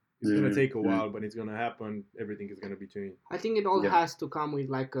view. It's gonna take a while, but it's gonna happen. Everything is gonna be changed. I think it all has to come with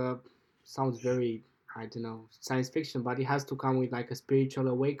like sounds very, I don't know, science fiction, but it has to come with like a spiritual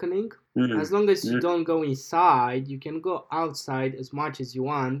awakening. As long as you don't go inside, you can go outside as much as you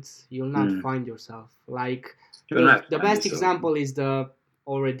want. You'll not find yourself. Like Look, the best example is the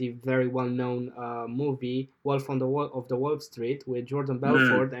already very well-known movie Wolf on the Wall Street with Jordan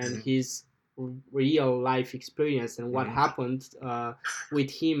Belfort and his real life experience and what happened with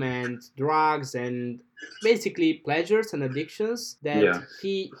him and drugs and basically pleasures and addictions that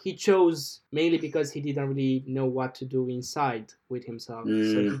he chose mainly because he didn't really know what to do inside with himself.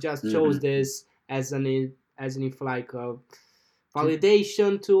 So he just chose this as an if like a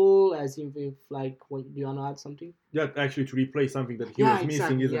validation tool, as if like, what, do you want to add something? Yeah, actually to replace something that he was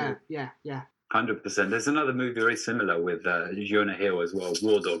missing, isn't it? Yeah. 100%. There's another movie very similar with Jonah Hill as well,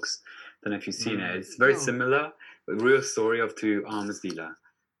 Raw Dogs. Don't know if you've seen it. It's very similar, but real story of two arms dealer.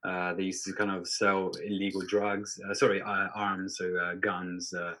 They used to kind of sell illegal drugs, arms, so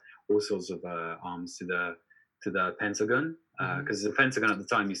guns, all sorts of arms to the Pentagon, because the Pentagon at the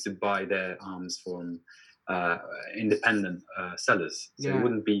time used to buy their arms from independent sellers, so it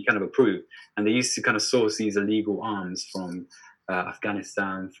wouldn't be kind of approved, and they used to kind of source these illegal arms from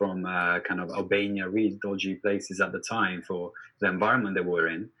Afghanistan, from kind of Albania, really dodgy places at the time for the environment they were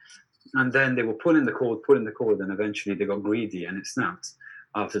in. And then they were pulling the cord, and eventually they got greedy and it snapped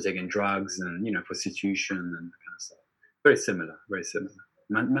after taking drugs and, prostitution and kind of stuff. Very similar.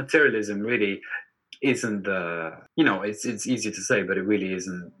 Materialism really isn't it's easy to say, but it really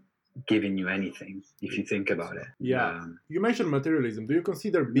isn't giving you anything if you think about it. You mentioned materialism. Do you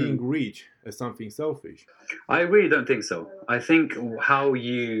consider being rich as something selfish? I really don't think so. I think how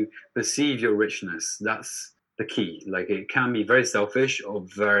you perceive your richness, that's the key. Like, it can be very selfish or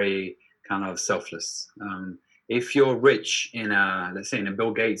very kind of selfless. If you're rich let's say in a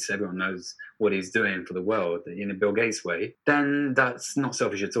Bill Gates, everyone knows what he's doing for the world in a Bill Gates way, then that's not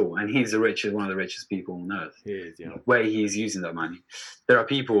selfish at all. And he's one of the richest people on earth. He is, yeah. The way he's using that money. There are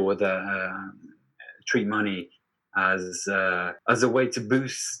people that treat money as a way to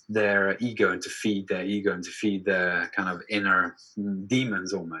boost their ego and to feed their kind of inner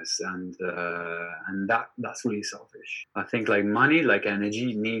demons almost, and that's really selfish. I think like money, like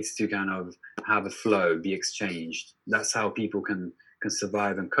energy, needs to kind of have a flow, be exchanged. That's how people can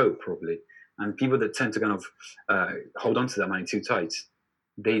survive and cope probably. And people that tend to kind of hold on to that money too tight,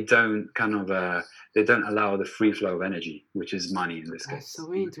 they don't allow the free flow of energy, which is money in this case. That's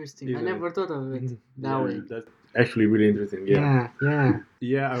so interesting. I never thought of it that way. That's actually really interesting. Yeah.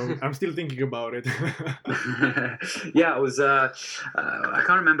 I'm still thinking about it. Yeah, it was I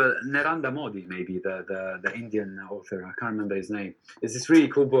can't remember, Narendra Modi, maybe the Indian author. I can't remember his name. It's this really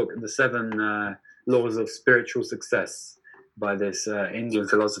cool book, The 7 Laws of Spiritual Success, by this Indian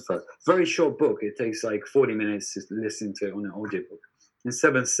philosopher. Very short book. It takes like 40 minutes to listen to it on an audiobook. And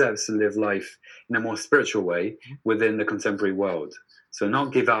 7 steps to live life in a more spiritual way within the contemporary world. So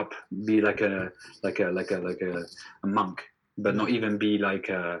not give up, be like a monk, but not even be like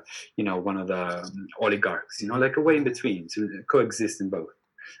one of the oligarchs. Like a way in between, to coexist in both.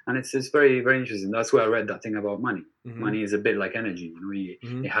 And it's very, very interesting. That's where I read that thing about money. Money is a bit like energy.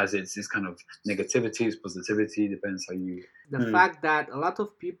 It has its kind of negativity, its positivity. Depends how you. The fact that a lot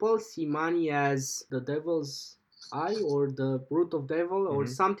of people see money as the devil's eye or the root of devil or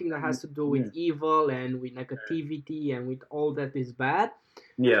something that has to do with evil and with negativity and with all that is bad.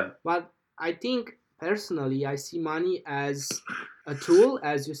 Yeah. But I think personally, I see money as a tool,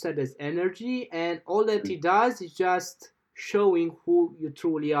 as you said, as energy, and all that it does is just showing who you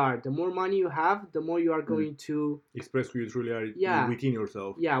truly are. The more money you have, the more you are going to express who you truly are within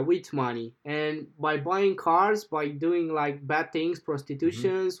yourself. Yeah, with money. And by buying cars, by doing like bad things,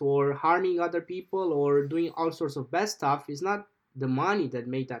 prostitutions, or harming other people, or doing all sorts of bad stuff, it's not the money that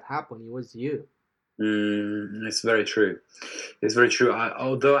made that happen. It was you. It's very true. It's very true.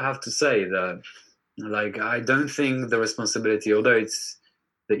 Although I have to say that, like, I don't think the responsibility, although it's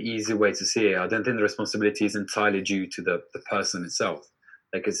the easy way to see it, I don't think the responsibility is entirely due to the person itself.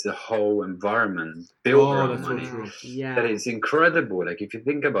 Like, it's the whole environment built around money. So true. Yeah. That is incredible. Like, if you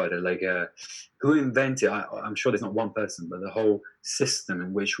think about it, like, who invented, I'm sure there's not one person, but the whole system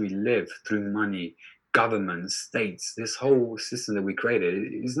in which we live through money, governments, states, this whole system that we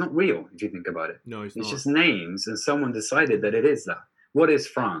created is not real if you think about it. No, it's not. It's just names, and someone decided that it is that. What is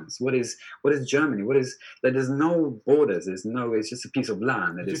France? What is Germany? There's no borders. It's just a piece of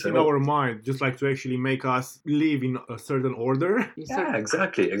land. Just in our mind, just like to actually make us live in a certain order. Yeah,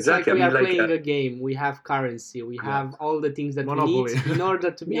 exactly. Like we are playing a game. We have currency. We have all the things that Monopoly. we need in order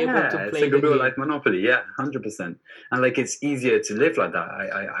to be able to play it's like the a real game. life Monopoly. Yeah, 100%. And like, it's easier to live like that.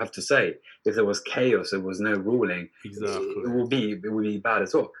 I have to say, if there was chaos, there was no ruling. Exactly. It would be bad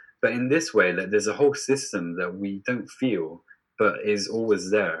as well. But in this way, like, there's a whole system that we don't feel, but is always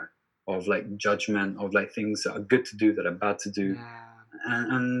there, of like judgment, of like things that are good to do, that are bad to do.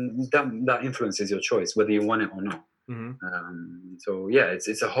 and that influences your choice whether you want it or not. So yeah,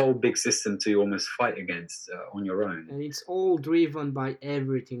 it's a whole big system to almost fight against on your own, and it's all driven by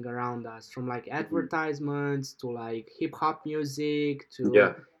everything around us, from like advertisements to like hip-hop music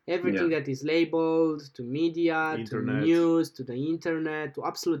to everything that is labeled, to media, Internet. to news, to the internet, to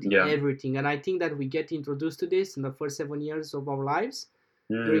absolutely everything. And I think that we get introduced to this in the first 7 years of our lives,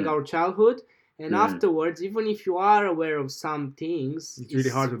 during our childhood. And afterwards, even if you are aware of some things, it's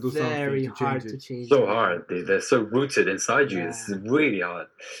really hard to do something. Very hard to change. So hard. They're so rooted inside you. It's really hard.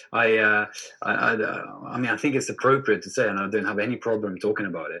 I mean, I think it's appropriate to say, and I don't have any problem talking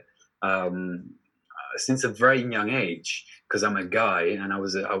about it. Since a very young age, because I'm a guy and I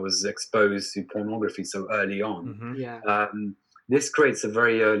was exposed to pornography so early on. This creates a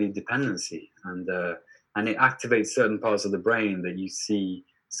very early dependency, and it activates certain parts of the brain that you see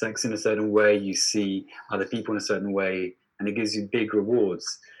sex in a certain way, you see other people in a certain way, and it gives you big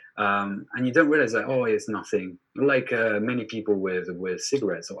rewards. And you don't realize that, it's nothing. Like many people with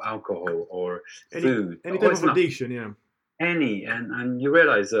cigarettes or alcohol or food. Any type of addiction, yeah. And you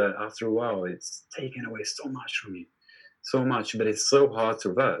realize that after a while, it's taken away so much from you. So much, but it's so hard to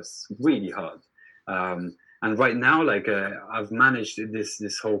reverse, really hard. And right now, like I've managed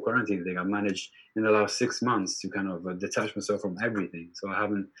this whole quarantine thing. I've managed in the last 6 months to kind of detach myself from everything. So I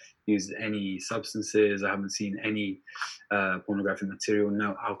haven't used any substances. I haven't seen any pornographic material,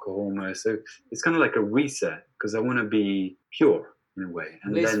 no alcohol, no. So it's kind of like a reset because I want to be pure in a way,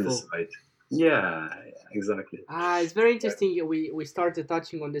 and then decide. Yeah, exactly. It's very interesting. We started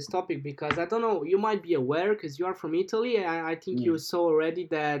touching on this topic because I don't know, you might be aware because you are from Italy, and I think you saw already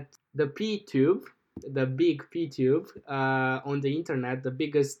that the PTube, the big PTube on the internet, the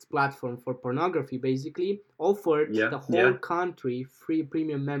biggest platform for pornography, basically offered the whole country free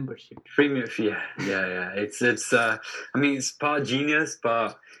premium membership. Premium, yeah. It's I mean, it's part genius,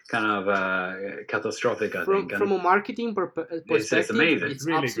 part kind of catastrophic. I think from a marketing perspective, it's amazing. It's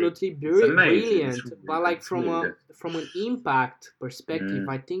really absolutely brilliant. Really but like from an impact perspective,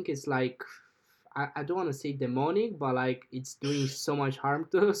 I think it's like, I don't want to say demonic, but like it's doing so much harm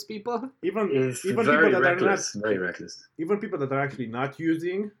to those people. Even very people that reckless, very reckless. Even people that are actually not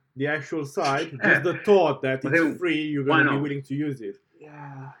using the actual site, just the thought that it's free, you're going to be willing to use it.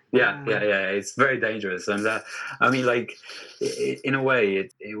 Yeah. It's very dangerous, and I mean, like, in a way,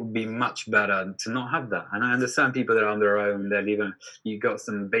 it would be much better to not have that. And I understand people that are on their own; you got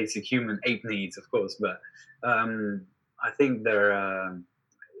some basic human ape needs, of course, but I think they're.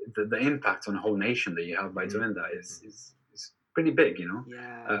 The impact on a whole nation that you have by doing that is pretty big, you know.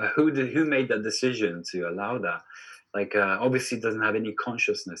 Who made that decision to allow that? Like obviously doesn't have any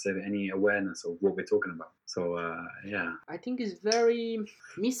consciousness, any awareness of what we're talking about. So I think it's very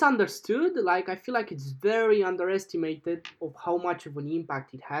misunderstood. Like I feel like it's very underestimated of how much of an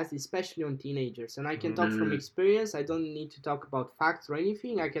impact it has, especially on teenagers. And I can talk from experience. I don't need to talk about facts or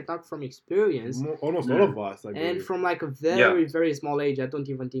anything. I can talk from experience. Almost all of us, I believe. And from like a very very small age. I don't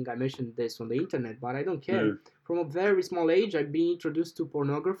even think I mentioned this on the internet, but I don't care. From a very small age, I've been introduced to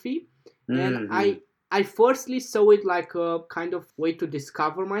pornography, and I firstly saw it like a kind of way to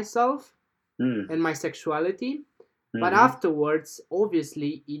discover myself and my sexuality. But afterwards,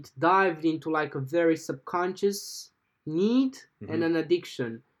 obviously, it dived into like a very subconscious need and an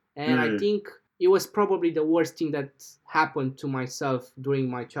addiction. And I think it was probably the worst thing that happened to myself during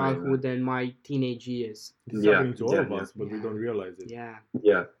my childhood and my teenage years. It's happening to all of us, but we don't realize it.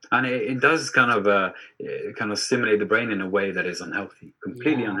 Yeah, and it does kind of stimulate the brain in a way that is unhealthy,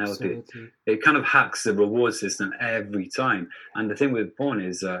 completely unhealthy. Absolutely. It kind of hacks the reward system every time. And the thing with porn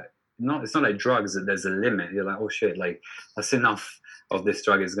is, it's not like drugs that there's a limit. You're like, oh shit, like that's enough of this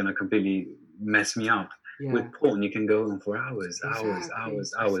drug is going to completely mess me up. With porn, you can go on for hours.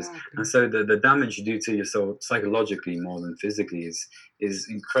 Exactly. And so the damage you do to yourself psychologically more than physically is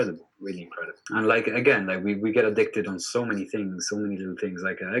incredible, really incredible. And like, again, like we get addicted on so many things, so many little things,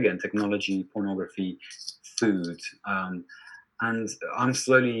 like again, technology, pornography, food. And I'm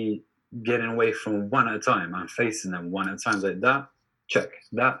slowly getting away from one at a time. I'm facing them one at a time, like that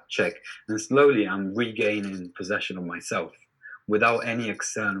check. And slowly I'm regaining possession of myself. Without any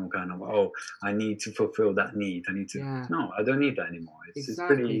external kind of, I need to fulfill that need. No, I don't need that anymore. It's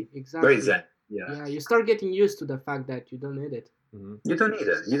pretty very zen. Yeah, you start getting used to the fact that you don't need it. You don't need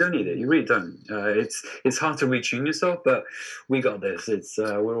it. You really don't. It's hard to retune yourself, but we got this.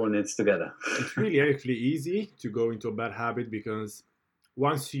 We're on it together. It's really actually easy to go into a bad habit because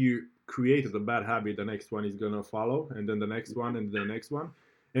once you created a bad habit, the next one is gonna follow, and then the next one, and the next one.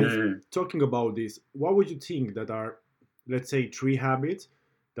 And talking about this, what would you think that are, let's say, 3 habits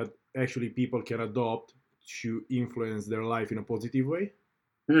that actually people can adopt to influence their life in a positive way?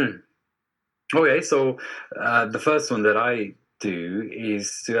 Okay, so the first one that I do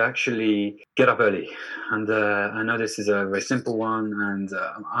is to actually get up early. And I know this is a very simple one, and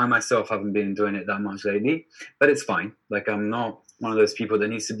I myself haven't been doing it that much lately, but it's fine. Like, I'm not one of those people that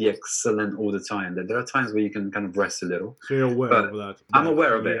needs to be excellent all the time. There are times where you can kind of rest a little. So you're aware of that? I'm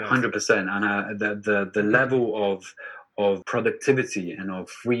aware of it, 100%. And the level of productivity and of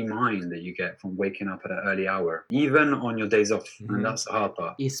free mind that you get from waking up at an early hour, even on your days off, and that's the hard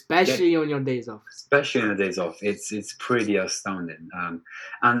part. Especially on your days off. Especially on your days off, it's pretty astounding.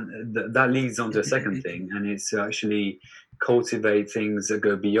 And that leads on to a second thing, and it's to actually cultivate things that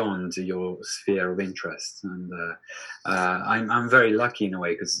go beyond your sphere of interest. And I'm very lucky in a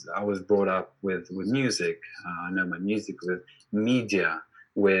way, because I was brought up with music. I know my music, with media,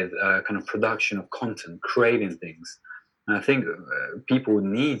 with kind of production of content, creating things. And I think people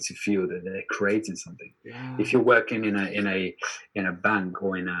need to feel that they're creating something. Yeah. If you're working in a bank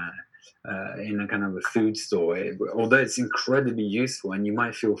or in a kind of a food store, although it's incredibly useful and you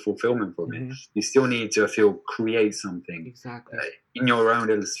might feel fulfillment from it, you still need to create something exactly in your own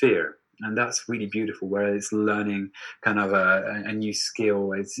little sphere. And that's really beautiful, where it's learning kind of a new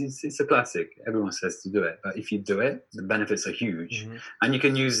skill. It's a classic. Everyone says to do it, but if you do it, the benefits are huge. And you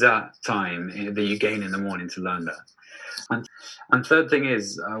can use that time that you gain in the morning to learn that. And third thing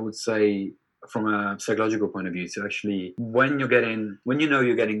is, I would say, from a psychological point of view, to actually, when you're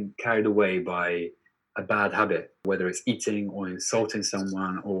getting carried away by a bad habit, whether it's eating or insulting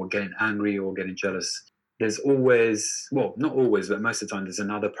someone or getting angry or getting jealous, there's always, well, not always, but most of the time, there's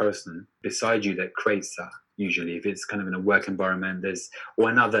another person beside you that creates that. Usually, if it's kind of in a work environment, or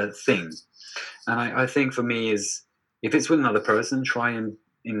another thing. And I think for me is, if it's with another person, try and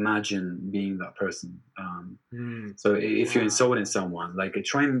imagine being that person. So if you're insulting someone, like,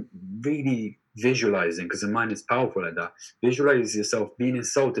 try and really visualizing, because the mind is powerful like that. Visualize yourself being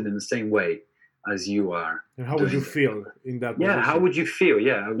insulted in the same way as you are. And how would you feel in that position? Yeah, how would you feel?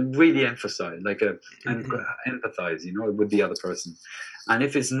 Yeah, I would really emphasize, and empathize, with the other person. And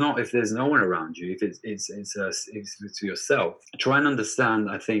if there's no one around you, if it's to yourself, try and understand,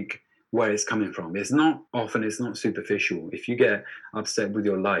 I think, where it's coming from. It's not superficial. If you get upset with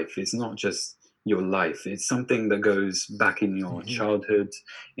your life, it's not just your life. It's something that goes back in your childhood,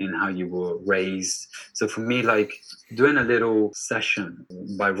 in how you were raised. So for me, like, doing a little session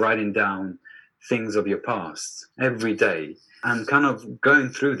by writing down things of your past every day, and kind of going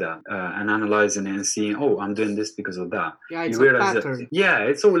through that and analyzing it and seeing, oh, I'm doing this because of that. Yeah, it's a pattern.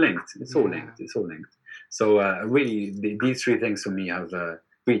 It's all linked. It's all linked. So really, these three things for me have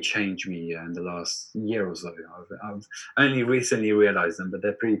really changed me in the last year or so. I've only recently realized them, but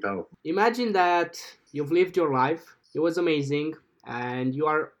they're pretty powerful. Imagine that you've lived your life. It was amazing, and you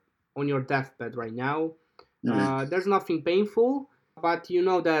are on your deathbed right now. There's nothing painful, but you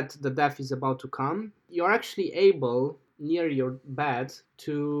know that the death is about to come. You're actually able, near your bed,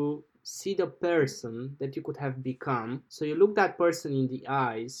 to see the person that you could have become. So you look that person in the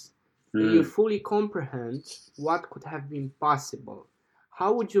eyes, and you fully comprehend what could have been possible.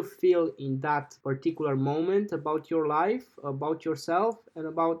 How would you feel in that particular moment about your life, about yourself, and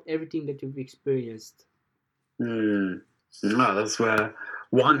about everything that you've experienced? That's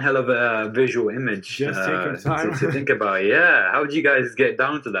one hell of a visual image to think about. Yeah, how would you guys get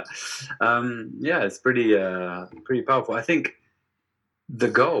down to that? It's pretty powerful. I think the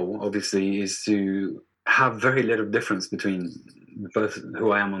goal, obviously, is to have very little difference between the person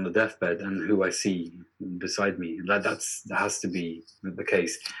who I am on the deathbed and who I see beside me. That has to be the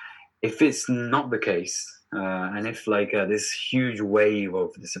case. If it's not the case, and if this huge wave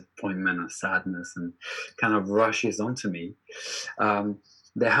of disappointment and sadness and kind of rushes onto me,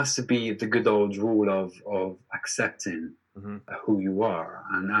 there has to be the good old rule of accepting who you are,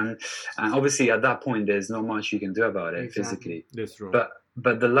 and obviously at that point there's not much you can do about it physically. That's true.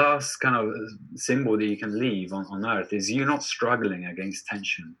 But the last kind of symbol that you can leave on earth is you not struggling against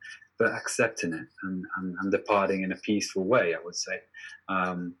tension, but accepting it and departing in a peaceful way, I would say.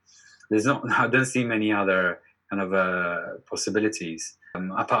 I don't see many other kind of possibilities,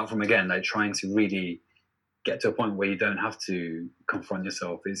 apart from, again, like, trying to really get to a point where you don't have to confront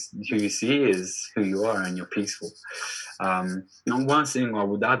yourself. Is who you see is who you are, and you're peaceful. And one thing I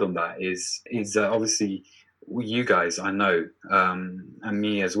would add on that is obviously, you guys, I know, and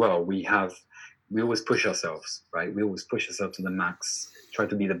me as well, we always push ourselves, right? We always push ourselves to the max, try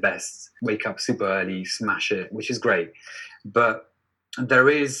to be the best, wake up super early, smash it, which is great. But there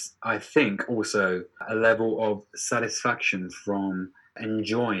is, I think, also a level of satisfaction from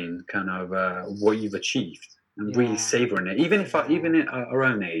enjoying kind of what you've achieved. and really savoring it, even at our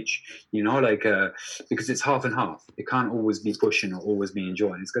own age, like because it's half and half. It can't always be pushing or always be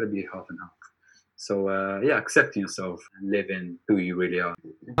enjoying. It's got to be half and half. So accepting yourself and living who you really are.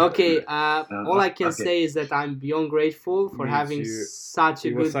 Okay, all I can say is that I'm beyond grateful for having such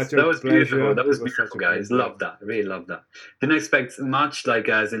a good. That was beautiful. That was beautiful, guys. Love that. Really love that. Didn't expect much, like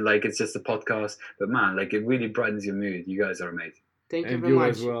as in like it's just a podcast, but man, like it really brightens your mood. You guys are amazing. Thank you very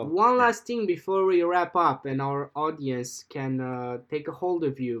much. Well. One last thing before we wrap up and our audience can take a hold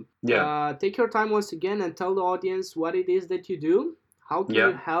of you. Yeah. Take your time once again and tell the audience what it is that you do. How can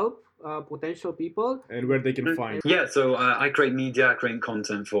you help potential people? And where they can find. Yeah, so I create media, I create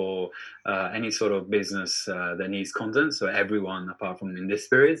content for any sort of business that needs content. So everyone apart from in this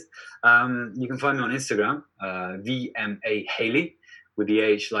period. You can find me on Instagram, VMA Haley, with the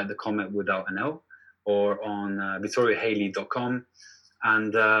H like the comet without an L, or on VittorioHaley.com.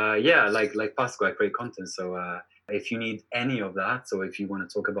 And like Pascal, I create content. So if you need any of that, or if you want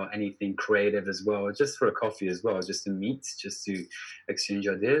to talk about anything creative as well, just for a coffee as well, just to meet, just to exchange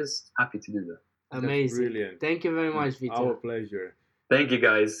ideas, happy to do that. Amazing. Brilliant. Thank you very much, Vito. Our pleasure. Thank you,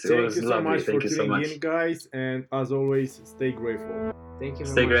 guys. Thank you so much for tuning in, guys. And as always, stay grateful. Thank you very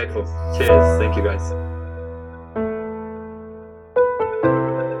much. Stay grateful. Cheers. Thank you, guys.